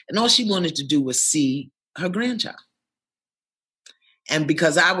excuse. And all she wanted to do was see her grandchild. And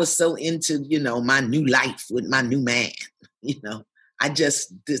because I was so into, you know, my new life with my new man, you know, I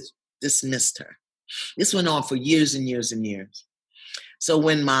just dismissed her. This went on for years and years and years. So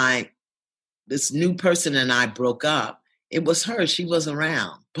when this new person and I broke up, it was her. She was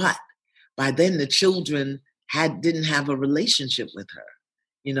around. But by then the children didn't have a relationship with her,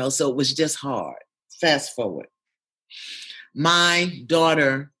 you know, so it was just hard. Fast forward. My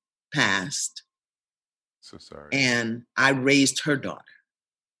daughter passed. So sorry. And I raised her daughter.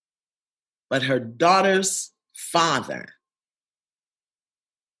 But her daughter's father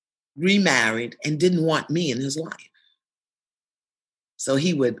remarried and didn't want me in his life. So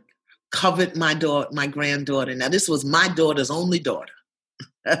he would covet my granddaughter. Now, this was my daughter's only daughter.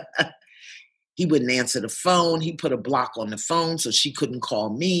 He wouldn't answer the phone. He put a block on the phone so she couldn't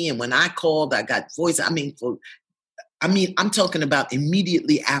call me. And when I called, I got voice. I'm talking about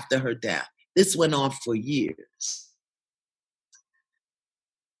immediately after her death. This went on for years.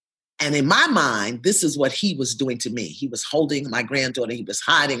 And in my mind, this is what he was doing to me. He was holding my granddaughter. He was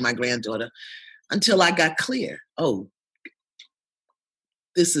hiding my granddaughter until I got clear. Oh,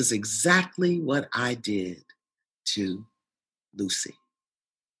 this is exactly what I did to Lucy.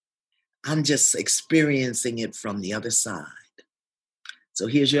 I'm just experiencing it from the other side. So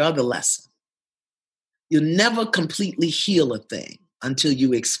here's your other lesson. You'll never completely heal a thing until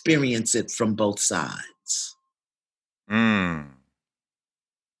you experience it from both sides.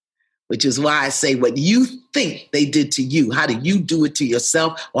 Which is why I say what you think they did to you, how do you do it to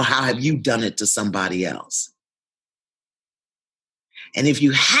yourself, or how have you done it to somebody else? And if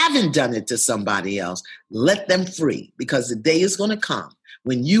you haven't done it to somebody else, let them free, because the day is going to come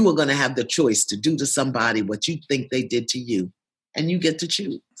when you are going to have the choice to do to somebody what you think they did to you, and you get to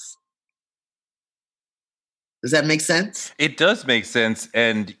choose. Does that make sense? It does make sense.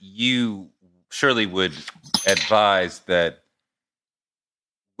 And you surely would advise that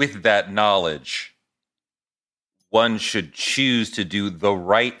with that knowledge, one should choose to do the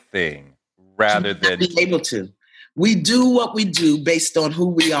right thing rather than be able to. We do what we do based on who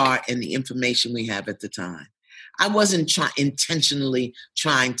we are and the information we have at the time. I wasn't intentionally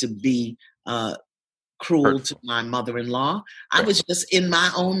trying to be cruel to my mother-in-law. I was just in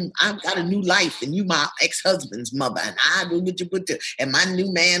my own, I've got a new life, and you my ex-husband's mother, and I do what you put to, and my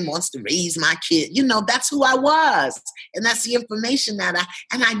new man wants to raise my kid. You know, that's who I was. And that's the information that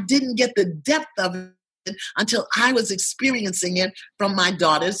I didn't get the depth of it until I was experiencing it from my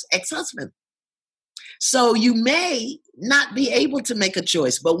daughter's ex-husband. So you may not be able to make a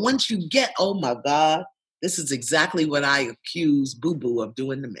choice, but once you get, oh my God, this is exactly what I accuse Boo-Boo of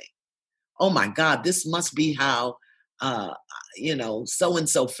doing to me. Oh my God, this must be how,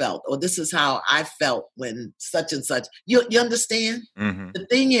 so-and-so felt, or this is how I felt when such and such. You understand? Mm-hmm. The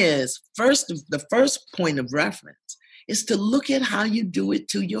thing is, the first point of reference is to look at how you do it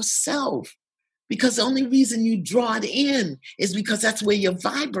to yourself, because the only reason you draw it in is because that's where you're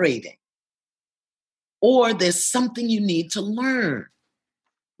vibrating, or there's something you need to learn.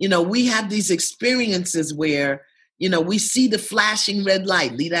 You know, we have these experiences where, we see the flashing red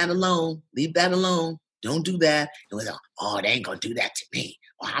light. Leave that alone. Leave that alone. Don't do that. And we're like, oh, they ain't going to do that to me.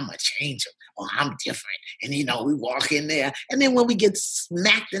 Or I'm going to change them. Or I'm different. And, we walk in there. And then when we get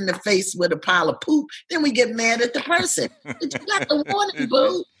smacked in the face with a pile of poop, then we get mad at the person. But you got the warning,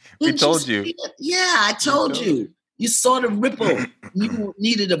 boo. We told you. Yeah, I told you. You saw the ripple. You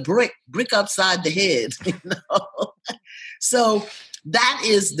needed a brick upside the head. So that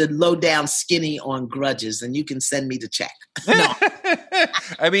is the low down skinny on grudges, and you can send me the check. No.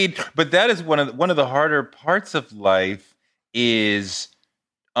 I mean, but that is one of the harder parts of life, is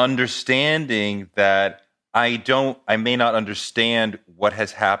understanding that I may not understand what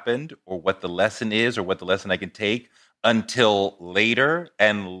has happened or what the lesson is or what the lesson I can take until later,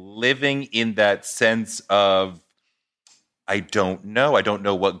 and living in that sense of, I don't know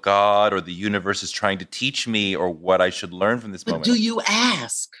what God or the universe is trying to teach me, or what I should learn from this moment. But do you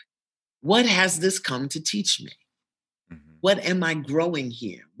ask, what has this come to teach me? Mm-hmm. What am I growing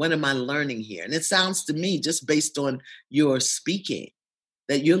here? What am I learning here? And it sounds to me, just based on your speaking,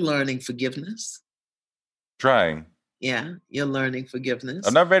 that you're learning forgiveness. Trying. Yeah, you're learning forgiveness.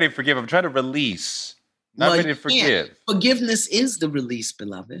 I'm not ready to forgive. I'm trying to release. Not ready to forgive. Forgiveness is the release,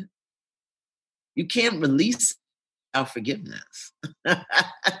 beloved. You can't release our forgiveness.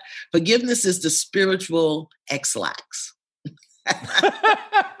 Forgiveness is the spiritual X-lax.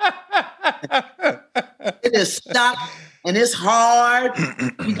 It is stuck and it's hard.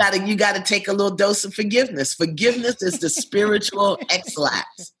 You gotta take a little dose of forgiveness. Forgiveness is the spiritual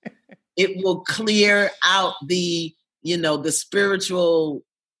X-lax. It will clear out the spiritual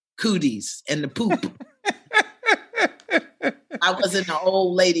cooties and the poop. I wasn't an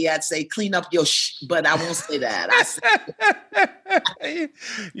old lady, I'd say, clean up your but I won't say that.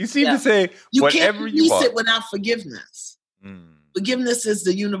 You seem to say whatever you want. You can't release it without forgiveness. Mm. Forgiveness is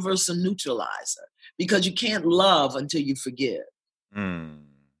the universal neutralizer, because you can't love until you forgive. Mm.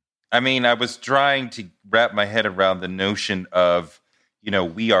 I mean, I was trying to wrap my head around the notion of,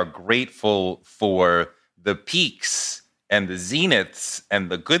 we are grateful for the peaks and the zeniths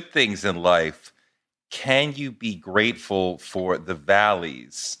and the good things in life. Can you be grateful for the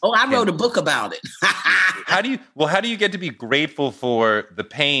valleys? Oh, I wrote a book about it. How do you get to be grateful for the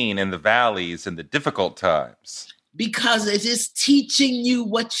pain and the valleys and the difficult times? Because it is teaching you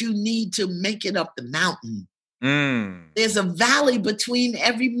what you need to make it up the mountain. Mm. There's a valley between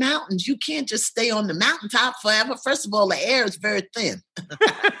every mountain. You can't just stay on the mountaintop forever. First of all, the air is very thin.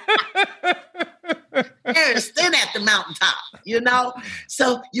 Air is thin at the mountaintop,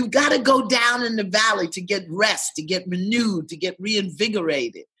 So you've got to go down in the valley to get rest, to get renewed, to get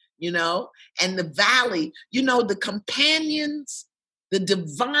reinvigorated, And the valley, the companions, the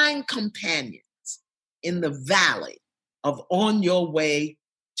divine companions in the valley of on your way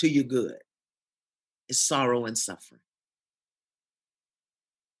to your good is sorrow and suffering.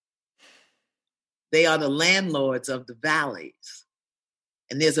 They are the landlords of the valleys.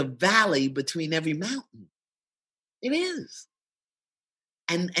 And there's a valley between every mountain. It is.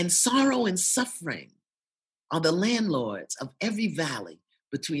 And sorrow and suffering are the landlords of every valley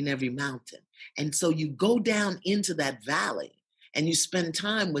between every mountain. And so you go down into that valley and you spend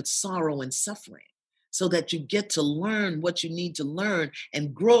time with sorrow and suffering so that you get to learn what you need to learn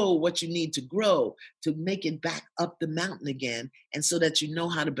and grow what you need to grow to make it back up the mountain again. And so that you know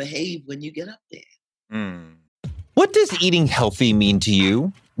how to behave when you get up there. Mm. What does eating healthy mean to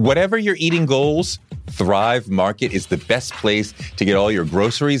you? Whatever your eating goals, Thrive Market is the best place to get all your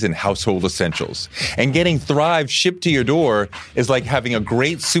groceries and household essentials. And getting Thrive shipped to your door is like having a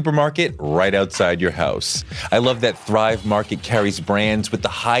great supermarket right outside your house. I love that Thrive Market carries brands with the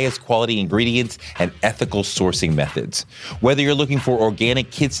highest quality ingredients and ethical sourcing methods. Whether you're looking for organic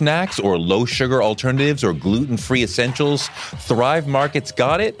kid snacks or low-sugar alternatives or gluten-free essentials, Thrive Market's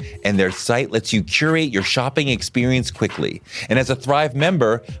got it, and their site lets you curate your shopping experience quickly. And as a Thrive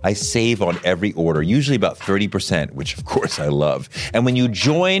member, I save on every order, usually about 30%, which of course I love. And when you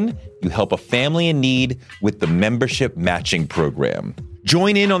join, you help a family in need with the membership matching program.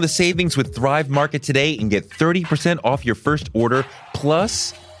 Join in on the savings with Thrive Market today and get 30% off your first order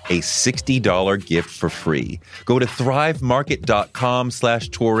plus a $60 gift for free. Go to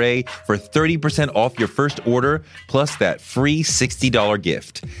thrivemarket.com/Touré for 30% off your first order plus that free $60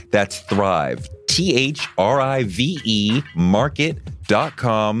 gift. That's Thrive, THRIVE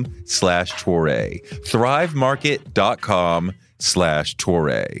market.com/Touré.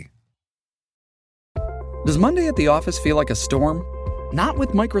 thrivemarket.com/Touré. Does Monday at the office feel like a storm? Not with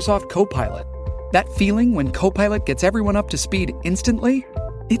Microsoft Copilot. That feeling when Copilot gets everyone up to speed instantly?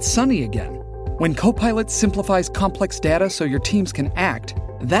 It's sunny again. When Copilot simplifies complex data so your teams can act,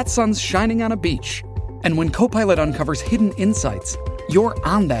 that sun's shining on a beach. And when Copilot uncovers hidden insights, you're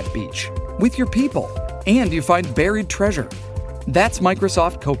on that beach with your people, and you find buried treasure. That's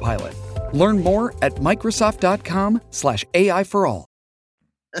Microsoft Copilot. Learn more at Microsoft.com/AI for all.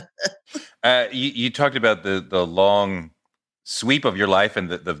 You talked about the long sweep of your life and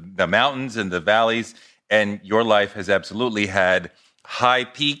the mountains and the valleys, and your life has absolutely had high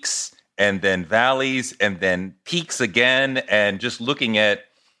peaks and then valleys and then peaks again. And just looking at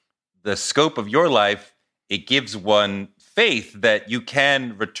the scope of your life, it gives one faith that you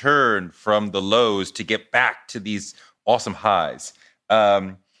can return from the lows to get back to these awesome highs.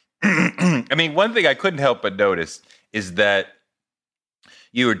 I mean, one thing I couldn't help but notice is that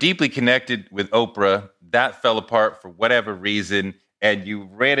you were deeply connected with Oprah. That fell apart for whatever reason, and you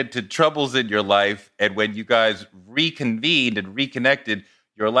ran into troubles in your life. And when you guys reconvened and reconnected,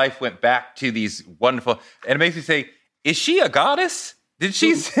 your life went back to these wonderful. And it makes me say, is she a goddess? Did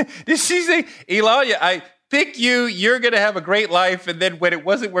she say, Iyanla, I pick you, you're going to have a great life. And then when it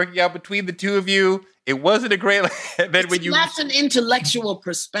wasn't working out between the two of you, it wasn't a great life. And then that's an intellectual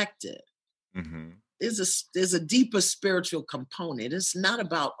perspective. Mm-hmm. There's a deeper spiritual component. It's not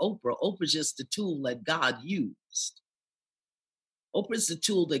about Oprah. Oprah's just the tool that God used. Oprah's the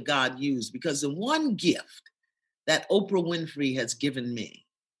tool that God used because the one gift that Oprah Winfrey has given me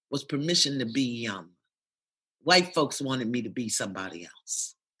was permission to be Iyanla. White folks wanted me to be somebody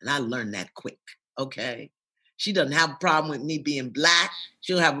else. And I learned that quick, okay? She doesn't have a problem with me being Black.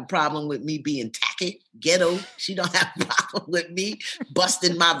 She don't have a problem with me being tacky, ghetto. She don't have a problem with me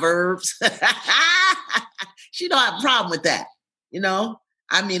busting my verbs. She don't have a problem with that, you know?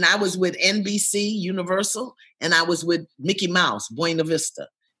 I mean, I was with NBC, Universal, and I was with Mickey Mouse, Buena Vista,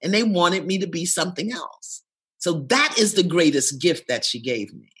 and they wanted me to be something else. So that is the greatest gift that she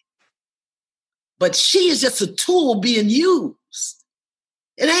gave me. But she is just a tool being used.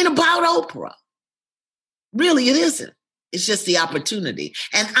 It ain't about Oprah. Really, it isn't. It's just the opportunity.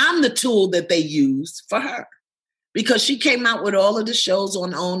 And I'm the tool that they used for her because she came out with all of the shows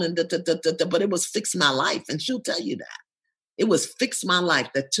on OWN and but it was Fix My Life. And she'll tell you that. It was Fix My Life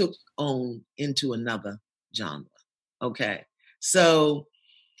that took OWN into another genre. Okay. So,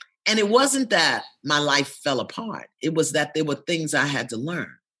 and it wasn't that my life fell apart. It was that there were things I had to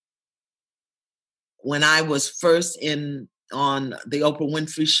learn. When I was first on the Oprah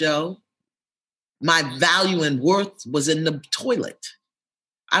Winfrey Show, my value and worth was in the toilet.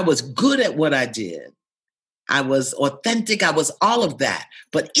 I was good at what I did. I was authentic. I was all of that.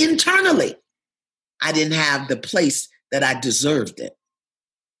 But internally, I didn't have the place that I deserved it.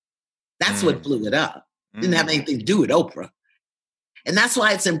 That's what blew it up. Didn't have anything to do with Oprah. And that's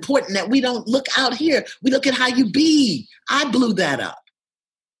why it's important that we don't look out here. We look at how you be. I blew that up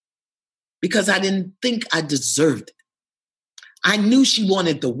because I didn't think I deserved it. I knew she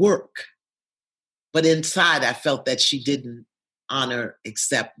wanted the work. But inside, I felt that she didn't honor,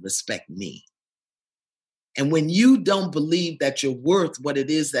 accept, respect me. And when you don't believe that you're worth what it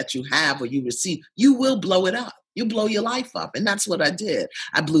is that you have or you receive, you will blow it up. You blow your life up. And that's what I did.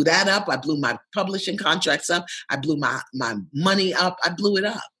 I blew that up. I blew my publishing contracts up. I blew my money up. I blew it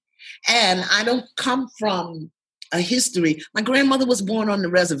up. And I don't come from a history. My grandmother was born on the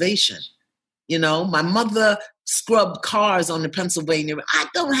reservation. You know, my mother scrubbed cars on the Pennsylvania. I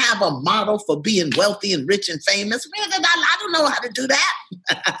don't have a model for being wealthy and rich and famous. I don't know how to do that.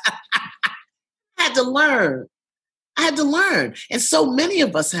 I had to learn. And so many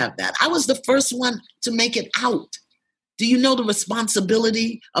of us have that. I was the first one to make it out. Do you know the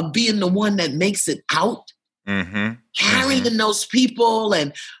responsibility of being the one that makes it out? Mm-hmm. Carrying those people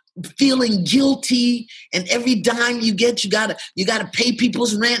and feeling guilty, and every dime you get, you gotta pay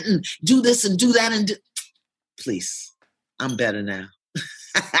people's rent and do this and do that Please, I'm better now.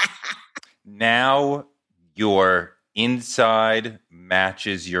 Now your inside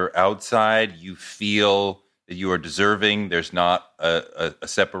matches your outside. You feel that you are deserving. There's not a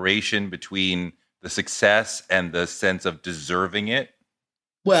separation between the success and the sense of deserving it.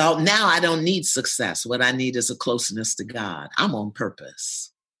 Well, now I don't need success. What I need is a closeness to God. I'm on purpose.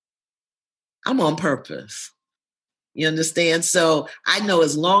 You understand? So I know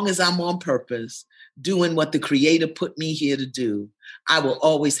as long as I'm on purpose, doing what the Creator put me here to do, I will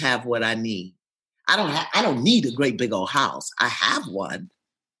always have what I need. I don't need a great big old house. I have one.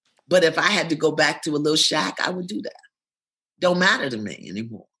 But if I had to go back to a little shack, I would do that. Don't matter to me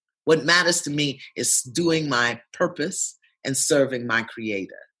anymore. What matters to me is doing my purpose and serving my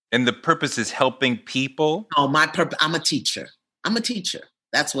Creator. And the purpose is helping people? Oh, my purpose, I'm a teacher.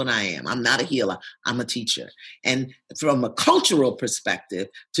 That's what I am. I'm not a healer. I'm a teacher. And from a cultural perspective,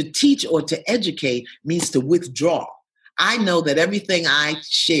 to teach or to educate means to withdraw. I know that everything I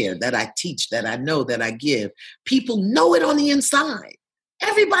share, that I teach, that I know, that I give, people know it on the inside.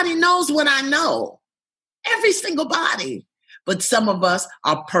 Everybody knows what I know. Every single body. But some of us,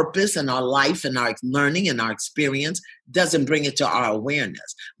 our purpose and our life and our learning and our experience doesn't bring it to our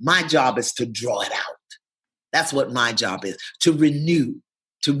awareness. My job is to draw it out. That's what my job is, to renew,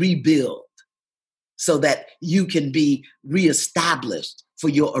 to rebuild, so that you can be reestablished for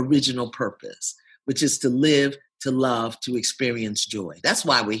your original purpose, which is to live, to love, to experience joy. That's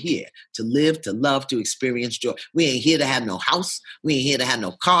why we're here, to live, to love, to experience joy. We ain't here to have no house. We ain't here to have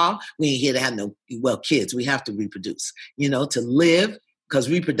no car. We ain't here to have kids. We have to reproduce, to live, because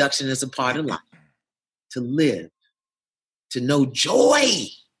reproduction is a part of life. To live, to know joy,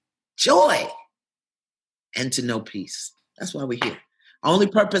 and to know peace. That's why we're here. Our only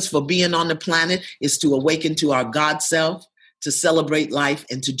purpose for being on the planet is to awaken to our God self, to celebrate life,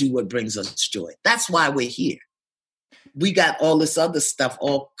 and to do what brings us joy. That's why we're here. We got all this other stuff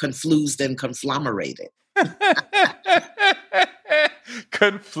all confused and conglomerated.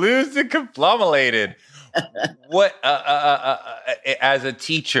 Confused and conglomerated. What, as a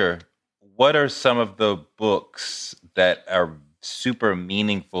teacher, what are some of the books that are super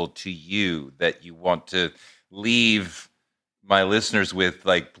meaningful to you that you want to leave my listeners with?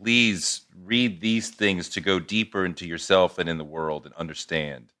 Like, please read these things to go deeper into yourself and in the world and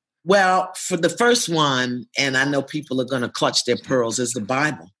understand. Well, for the first one, and I know people are going to clutch their pearls, is the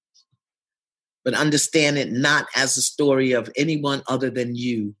Bible. But understand it not as a story of anyone other than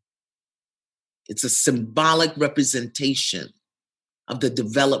you. It's a symbolic representation of the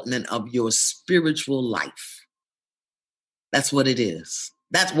development of your spiritual life. That's what it is.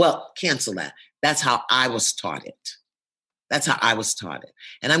 Cancel that. That's how I was taught it.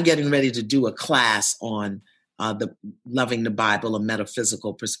 And I'm getting ready to do a class on the loving the Bible, a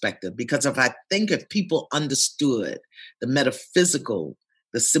metaphysical perspective. Because if people understood the metaphysical,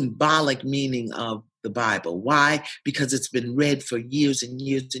 the symbolic meaning of the Bible. Why? Because it's been read for years and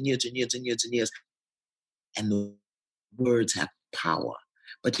years and years and years and years and years. And the words have power.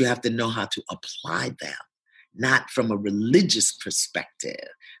 But you have to know how to apply them. Not from a religious perspective,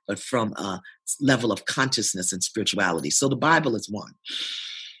 but from a level of consciousness and spirituality. So the Bible is one.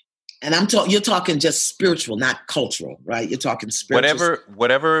 And you're talking just spiritual, not cultural, right? You're talking spiritual.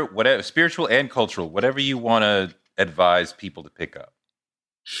 Whatever, spiritual and cultural, whatever you want to advise people to pick up.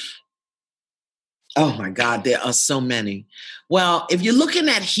 Oh my God, there are so many. Well, if you're looking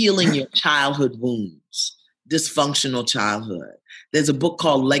at healing your childhood wounds, dysfunctional childhood, there's a book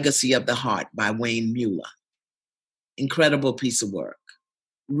called Legacy of the Heart by Wayne Mueller. Incredible piece of work,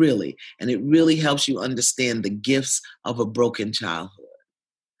 really. And it really helps you understand the gifts of a broken childhood.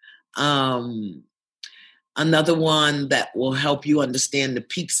 Another one that will help you understand the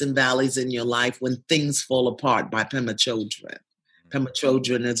peaks and valleys in your life when things fall apart by Pema Chodron. Pema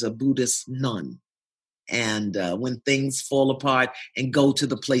Chodron is a Buddhist nun, and when things fall apart, and go to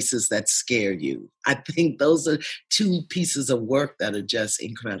the places that scare you. I think those are two pieces of work that are just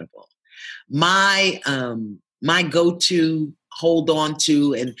incredible. My go-to, hold on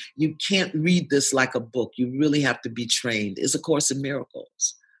to, and you can't read this like a book, you really have to be trained, is A Course in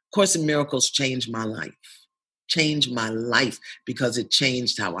Miracles. Course in Miracles changed my life. Changed my life because it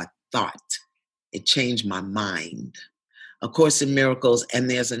changed how I thought. It changed my mind. A Course in Miracles, and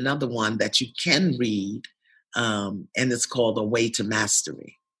there's another one that you can read, and it's called A Way to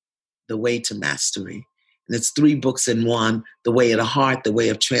Mastery. The Way to Mastery. And it's 3 books in one: The Way of the Heart, The Way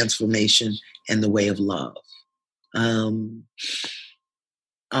of Transformation, and The Way of Love. And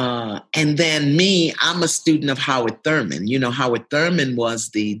then me, I'm a student of Howard Thurman. You know, Howard Thurman was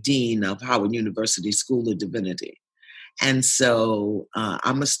the dean of Howard University School of Divinity. And so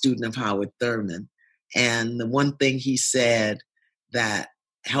I'm a student of Howard Thurman. And the one thing he said that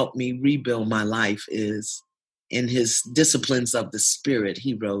helped me rebuild my life is, in his Disciplines of the Spirit,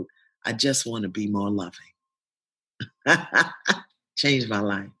 he wrote, I just want to be more loving. Changed my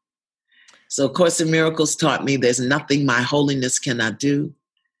life. So Course in Miracles taught me there's nothing my holiness cannot do.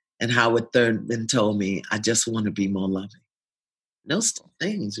 And Howard Thurman told me, I just want to be more loving. Those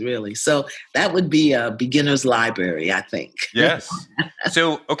things, really. So that would be a beginner's library, I think. Yes.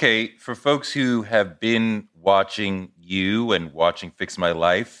 So, okay, for folks who have been watching you and watching Fix My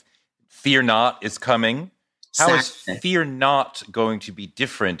Life, Fear Not is coming. How is Fear Not going to be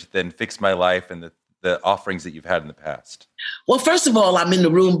different than Fix My Life and the offerings that you've had in the past? Well, first of all, I'm in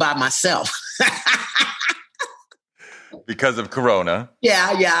the room by myself. Because of Corona.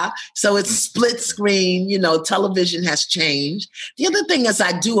 Yeah. So it's split screen, you know, television has changed. The other thing is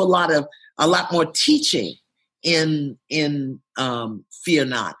I do a lot more teaching in Fear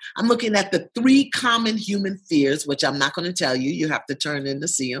Not. I'm looking at the 3 common human fears, which I'm not going to tell you. You have to turn in to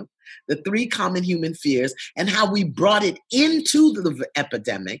see them. The 3 common human fears, and how we brought it into the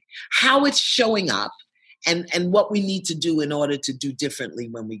epidemic, how it's showing up, and what we need to do in order to do differently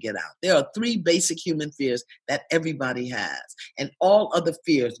when we get out. There are 3 basic human fears that everybody has, and all other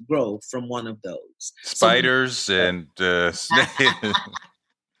fears grow from one of those. Spiders and snakes.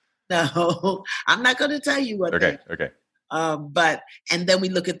 No, I'm not going to tell you what. Okay. And then we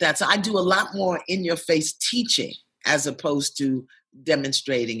look at that. So I do a lot more in-your-face teaching as opposed to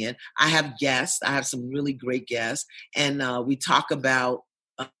demonstrating it. I have guests. I have some really great guests, and we talk about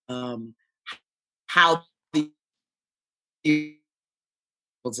how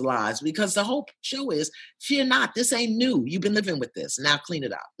people's lives, because the whole show is fear not. This ain't new. You've been living with this. Now clean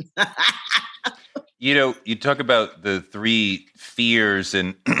it up. You know, you talk about the 3 fears,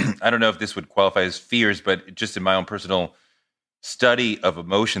 and I don't know if this would qualify as fears, but just in my own personal study of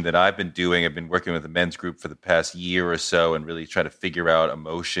emotion that I've been doing, I've been working with a men's group for the past year or so and really trying to figure out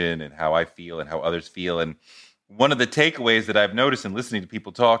emotion and how I feel and how others feel. And one of the takeaways that I've noticed in listening to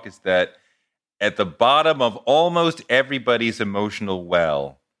people talk is that at the bottom of almost everybody's emotional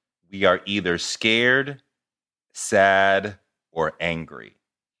well, we are either scared, sad, or angry.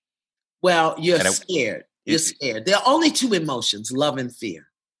 Well, you're scared. You're scared. There are only 2 emotions, love and fear.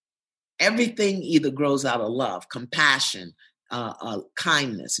 Everything either grows out of love, compassion,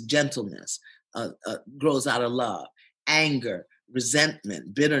 kindness, gentleness, grows out of love. Anger,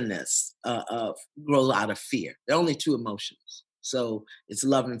 resentment, bitterness grows out of fear. There are only 2 emotions. So it's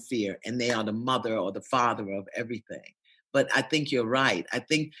love and fear, and they are the mother or the father of everything. But I think you're right. I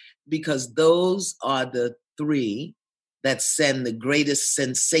think because those are the 3 that send the greatest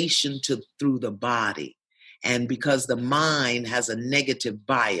sensation through the body. And because the mind has a negative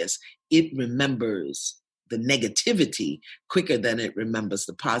bias, it remembers the negativity quicker than it remembers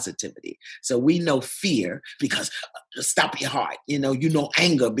the positivity. So we know fear because stop your heart. You know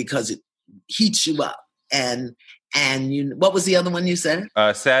anger because it heats you up. And what was the other one you said?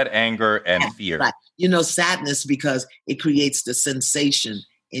 Sad, anger, and fear. Right. Sadness because it creates the sensation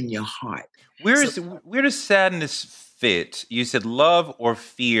in your heart. Where does sadness fit? You said love or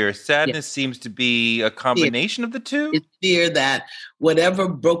fear. Sadness seems to be a combination of the 2. It's fear that whatever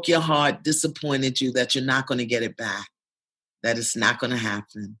broke your heart, disappointed you, that you're not going to get it back, that it's not going to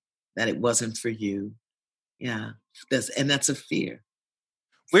happen, that it wasn't for you. Yeah, that's a fear.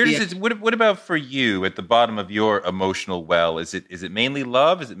 Where does it? What about for you at the bottom of your emotional well? Is it mainly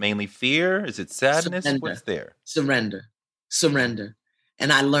love? Is it mainly fear? Is it sadness? Surrender. What's there? Surrender.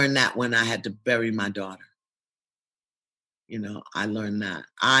 And I learned that when I had to bury my daughter. I learned that.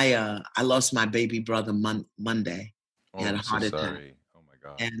 I lost my baby brother Monday. He had a heart attack. Sorry. Oh my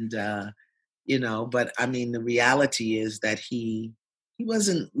God. And but I mean, the reality is that he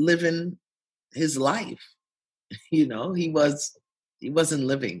wasn't living his life. He wasn't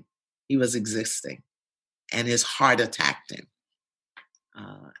living. He was existing. and his heart attacked him.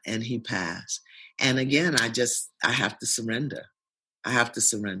 And he passed. And again, I have to surrender. I have to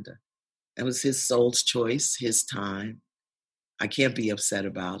surrender. It was his soul's choice, his time. I can't be upset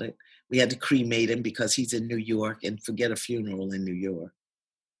about it. We had to cremate him because he's in New York, and forget a funeral in New York,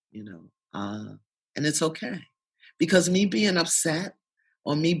 and it's okay. Because me being upset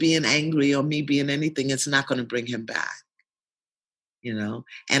or me being angry or me being anything, it's not going to bring him back,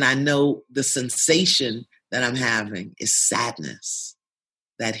 And I know the sensation that I'm having is sadness,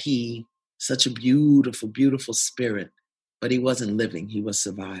 that he, such a beautiful, beautiful spirit, but he wasn't living, he was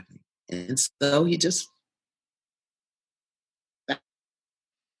surviving. And so he just,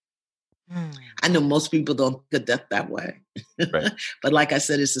 I know most people don't think of death that way. Right. But like I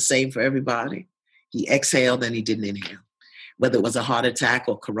said, it's the same for everybody. He exhaled and he didn't inhale. Whether it was a heart attack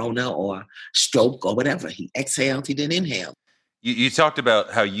or corona or stroke or whatever, he exhaled, he didn't inhale. You talked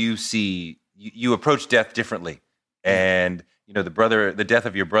about how you approach death differently. And, the death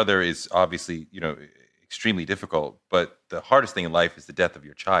of your brother is obviously, extremely difficult, but the hardest thing in life is the death of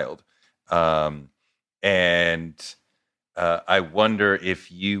your child. I wonder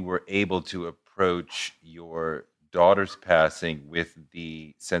if you were able to approach your daughter's passing with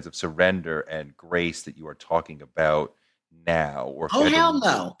the sense of surrender and grace that you are talking about now. Or hell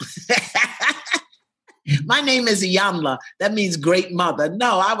no. My name is Iyanla. That means great mother.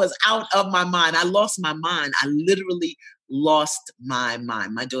 No, I was out of my mind. I lost my mind. I literally lost my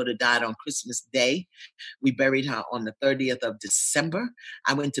mind. My daughter died on Christmas Day. We buried her on the 30th of December.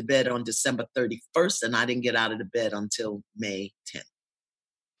 I went to bed on December 31st, and I didn't get out of the bed until May 10th.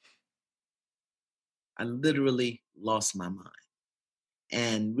 I literally lost my mind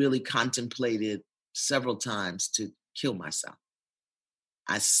and really contemplated several times to kill myself.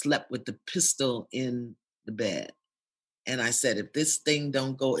 I slept with the pistol in the bed. And I said, if this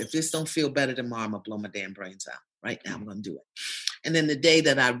don't feel better tomorrow, I'm going to blow my damn brains out. Right now, I'm going to do it. And then the day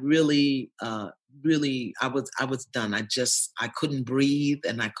that I really, I was done. I couldn't breathe,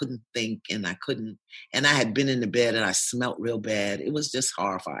 and I couldn't think, and I had been in the bed and I smelt real bad. It was just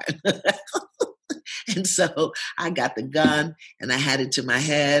horrifying. And so I got the gun and I had it to my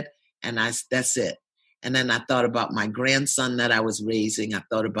head, and that's it. And then I thought about my grandson that I was raising. I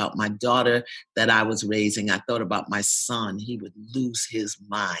thought about my daughter that I was raising. I thought about my son. He would lose his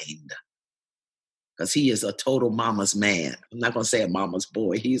mind because he is a total mama's man. I'm not going to say a mama's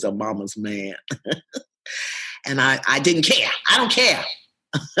boy. He's a mama's man. And I didn't care. I don't care.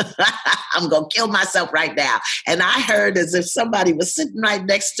 I'm going to kill myself right now. And I heard as if somebody was sitting right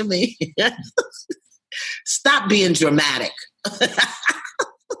next to me. Stop being dramatic.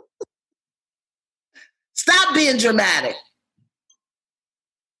 Stop being dramatic.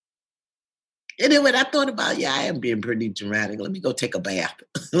 Anyway, I thought about, I am being pretty dramatic. Let me go take a bath.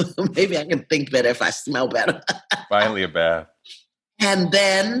 Maybe I can think better if I smell better. Finally a bath. And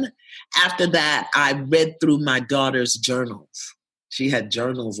then after that, I read through my daughter's journals. She had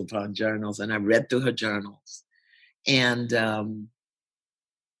journals upon journals, and I read through her journals. And a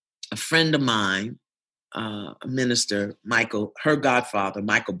friend of mine, a minister, Michael, her godfather,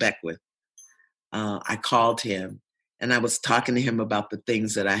 Michael Beckwith, I called him, and I was talking to him about the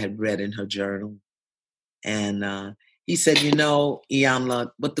things that I had read in her journal. And he said,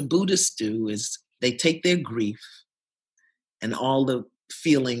 Iyanla, what the Buddhists do is they take their grief and all the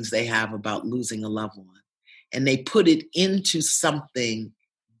feelings they have about losing a loved one, and they put it into something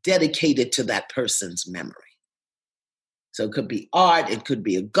dedicated to that person's memory. So it could be art, it could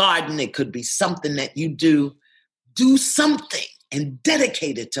be a garden, it could be something that you do. Do something and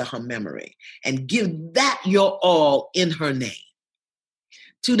dedicate it to her memory and give that your all in her name.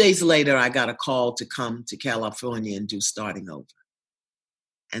 2 days later, I got a call to come to California and do Starting Over.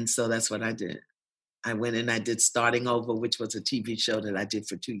 And so that's what I did. I went and I did Starting Over, which was a TV show that I did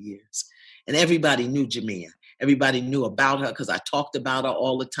for 2 years. And everybody knew Jamia. Everybody knew about her because I talked about her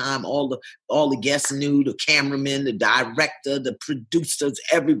all the time. All the guests knew, the cameraman, the director, the producers,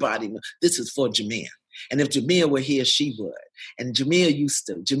 everybody knew. This is for Jamia. And if Jamia were here, she would. And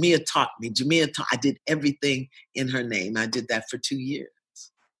Jamia taught me. I did everything in her name. I did that for 2 years.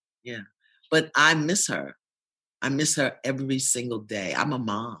 Yeah. But I miss her. I miss her every single day. I'm a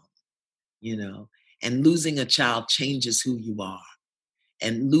mom, and losing a child changes who you are.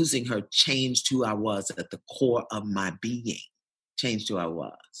 And losing her changed who I was at the core of my being, changed who I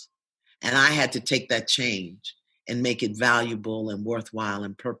was. And I had to take that change and make it valuable and worthwhile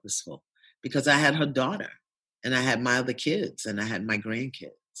and purposeful. Because I had her daughter, and I had my other kids, and I had my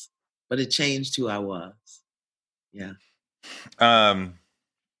grandkids. But it changed who I was. Yeah.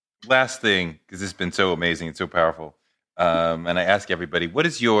 Last thing, because this has been so amazing and so powerful. And I ask everybody, what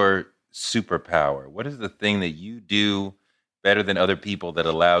is your superpower? What is the thing that you do better than other people that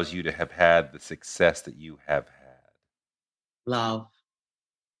allows you to have had the success that you have had? Love.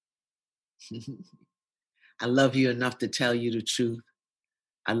 I love you enough to tell you the truth.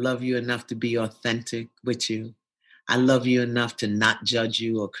 I love you enough to be authentic with you. I love you enough to not judge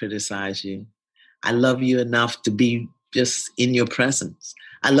you or criticize you. I love you enough to be just in your presence.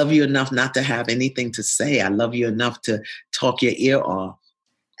 I love you enough not to have anything to say. I love you enough to talk your ear off.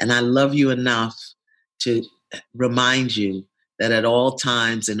 And I love you enough to remind you that at all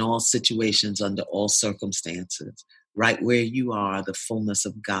times, in all situations, under all circumstances, right where you are, the fullness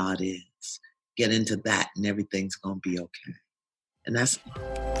of God is. Get into that and everything's going to be okay. And that's...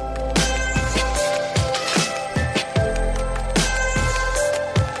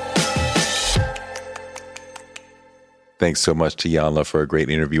 Thanks so much to Iyanla for a great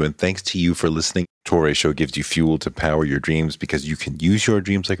interview, and thanks to you for listening. Touré Show gives you fuel to power your dreams because you can use your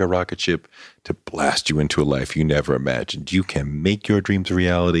dreams like a rocket ship to blast you into a life you never imagined. You can make your dreams a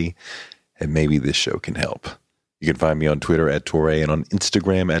reality, and maybe this show can help. You can find me on Twitter at Touré and on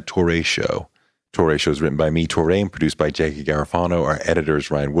Instagram at Touré Show. Touré Show is written by me, Touré, and produced by Jackie Garofano. Our editor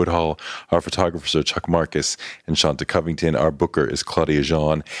is Ryan Woodhull. Our photographers are Chuck Marcus and Shanta Covington. Our booker is Claudia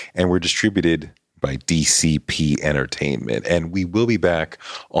Jean, and we're distributed by DCP Entertainment. And we will be back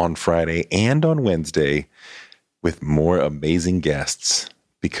on Friday and on Wednesday with more amazing guests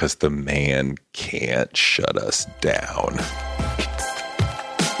because the man can't shut us down.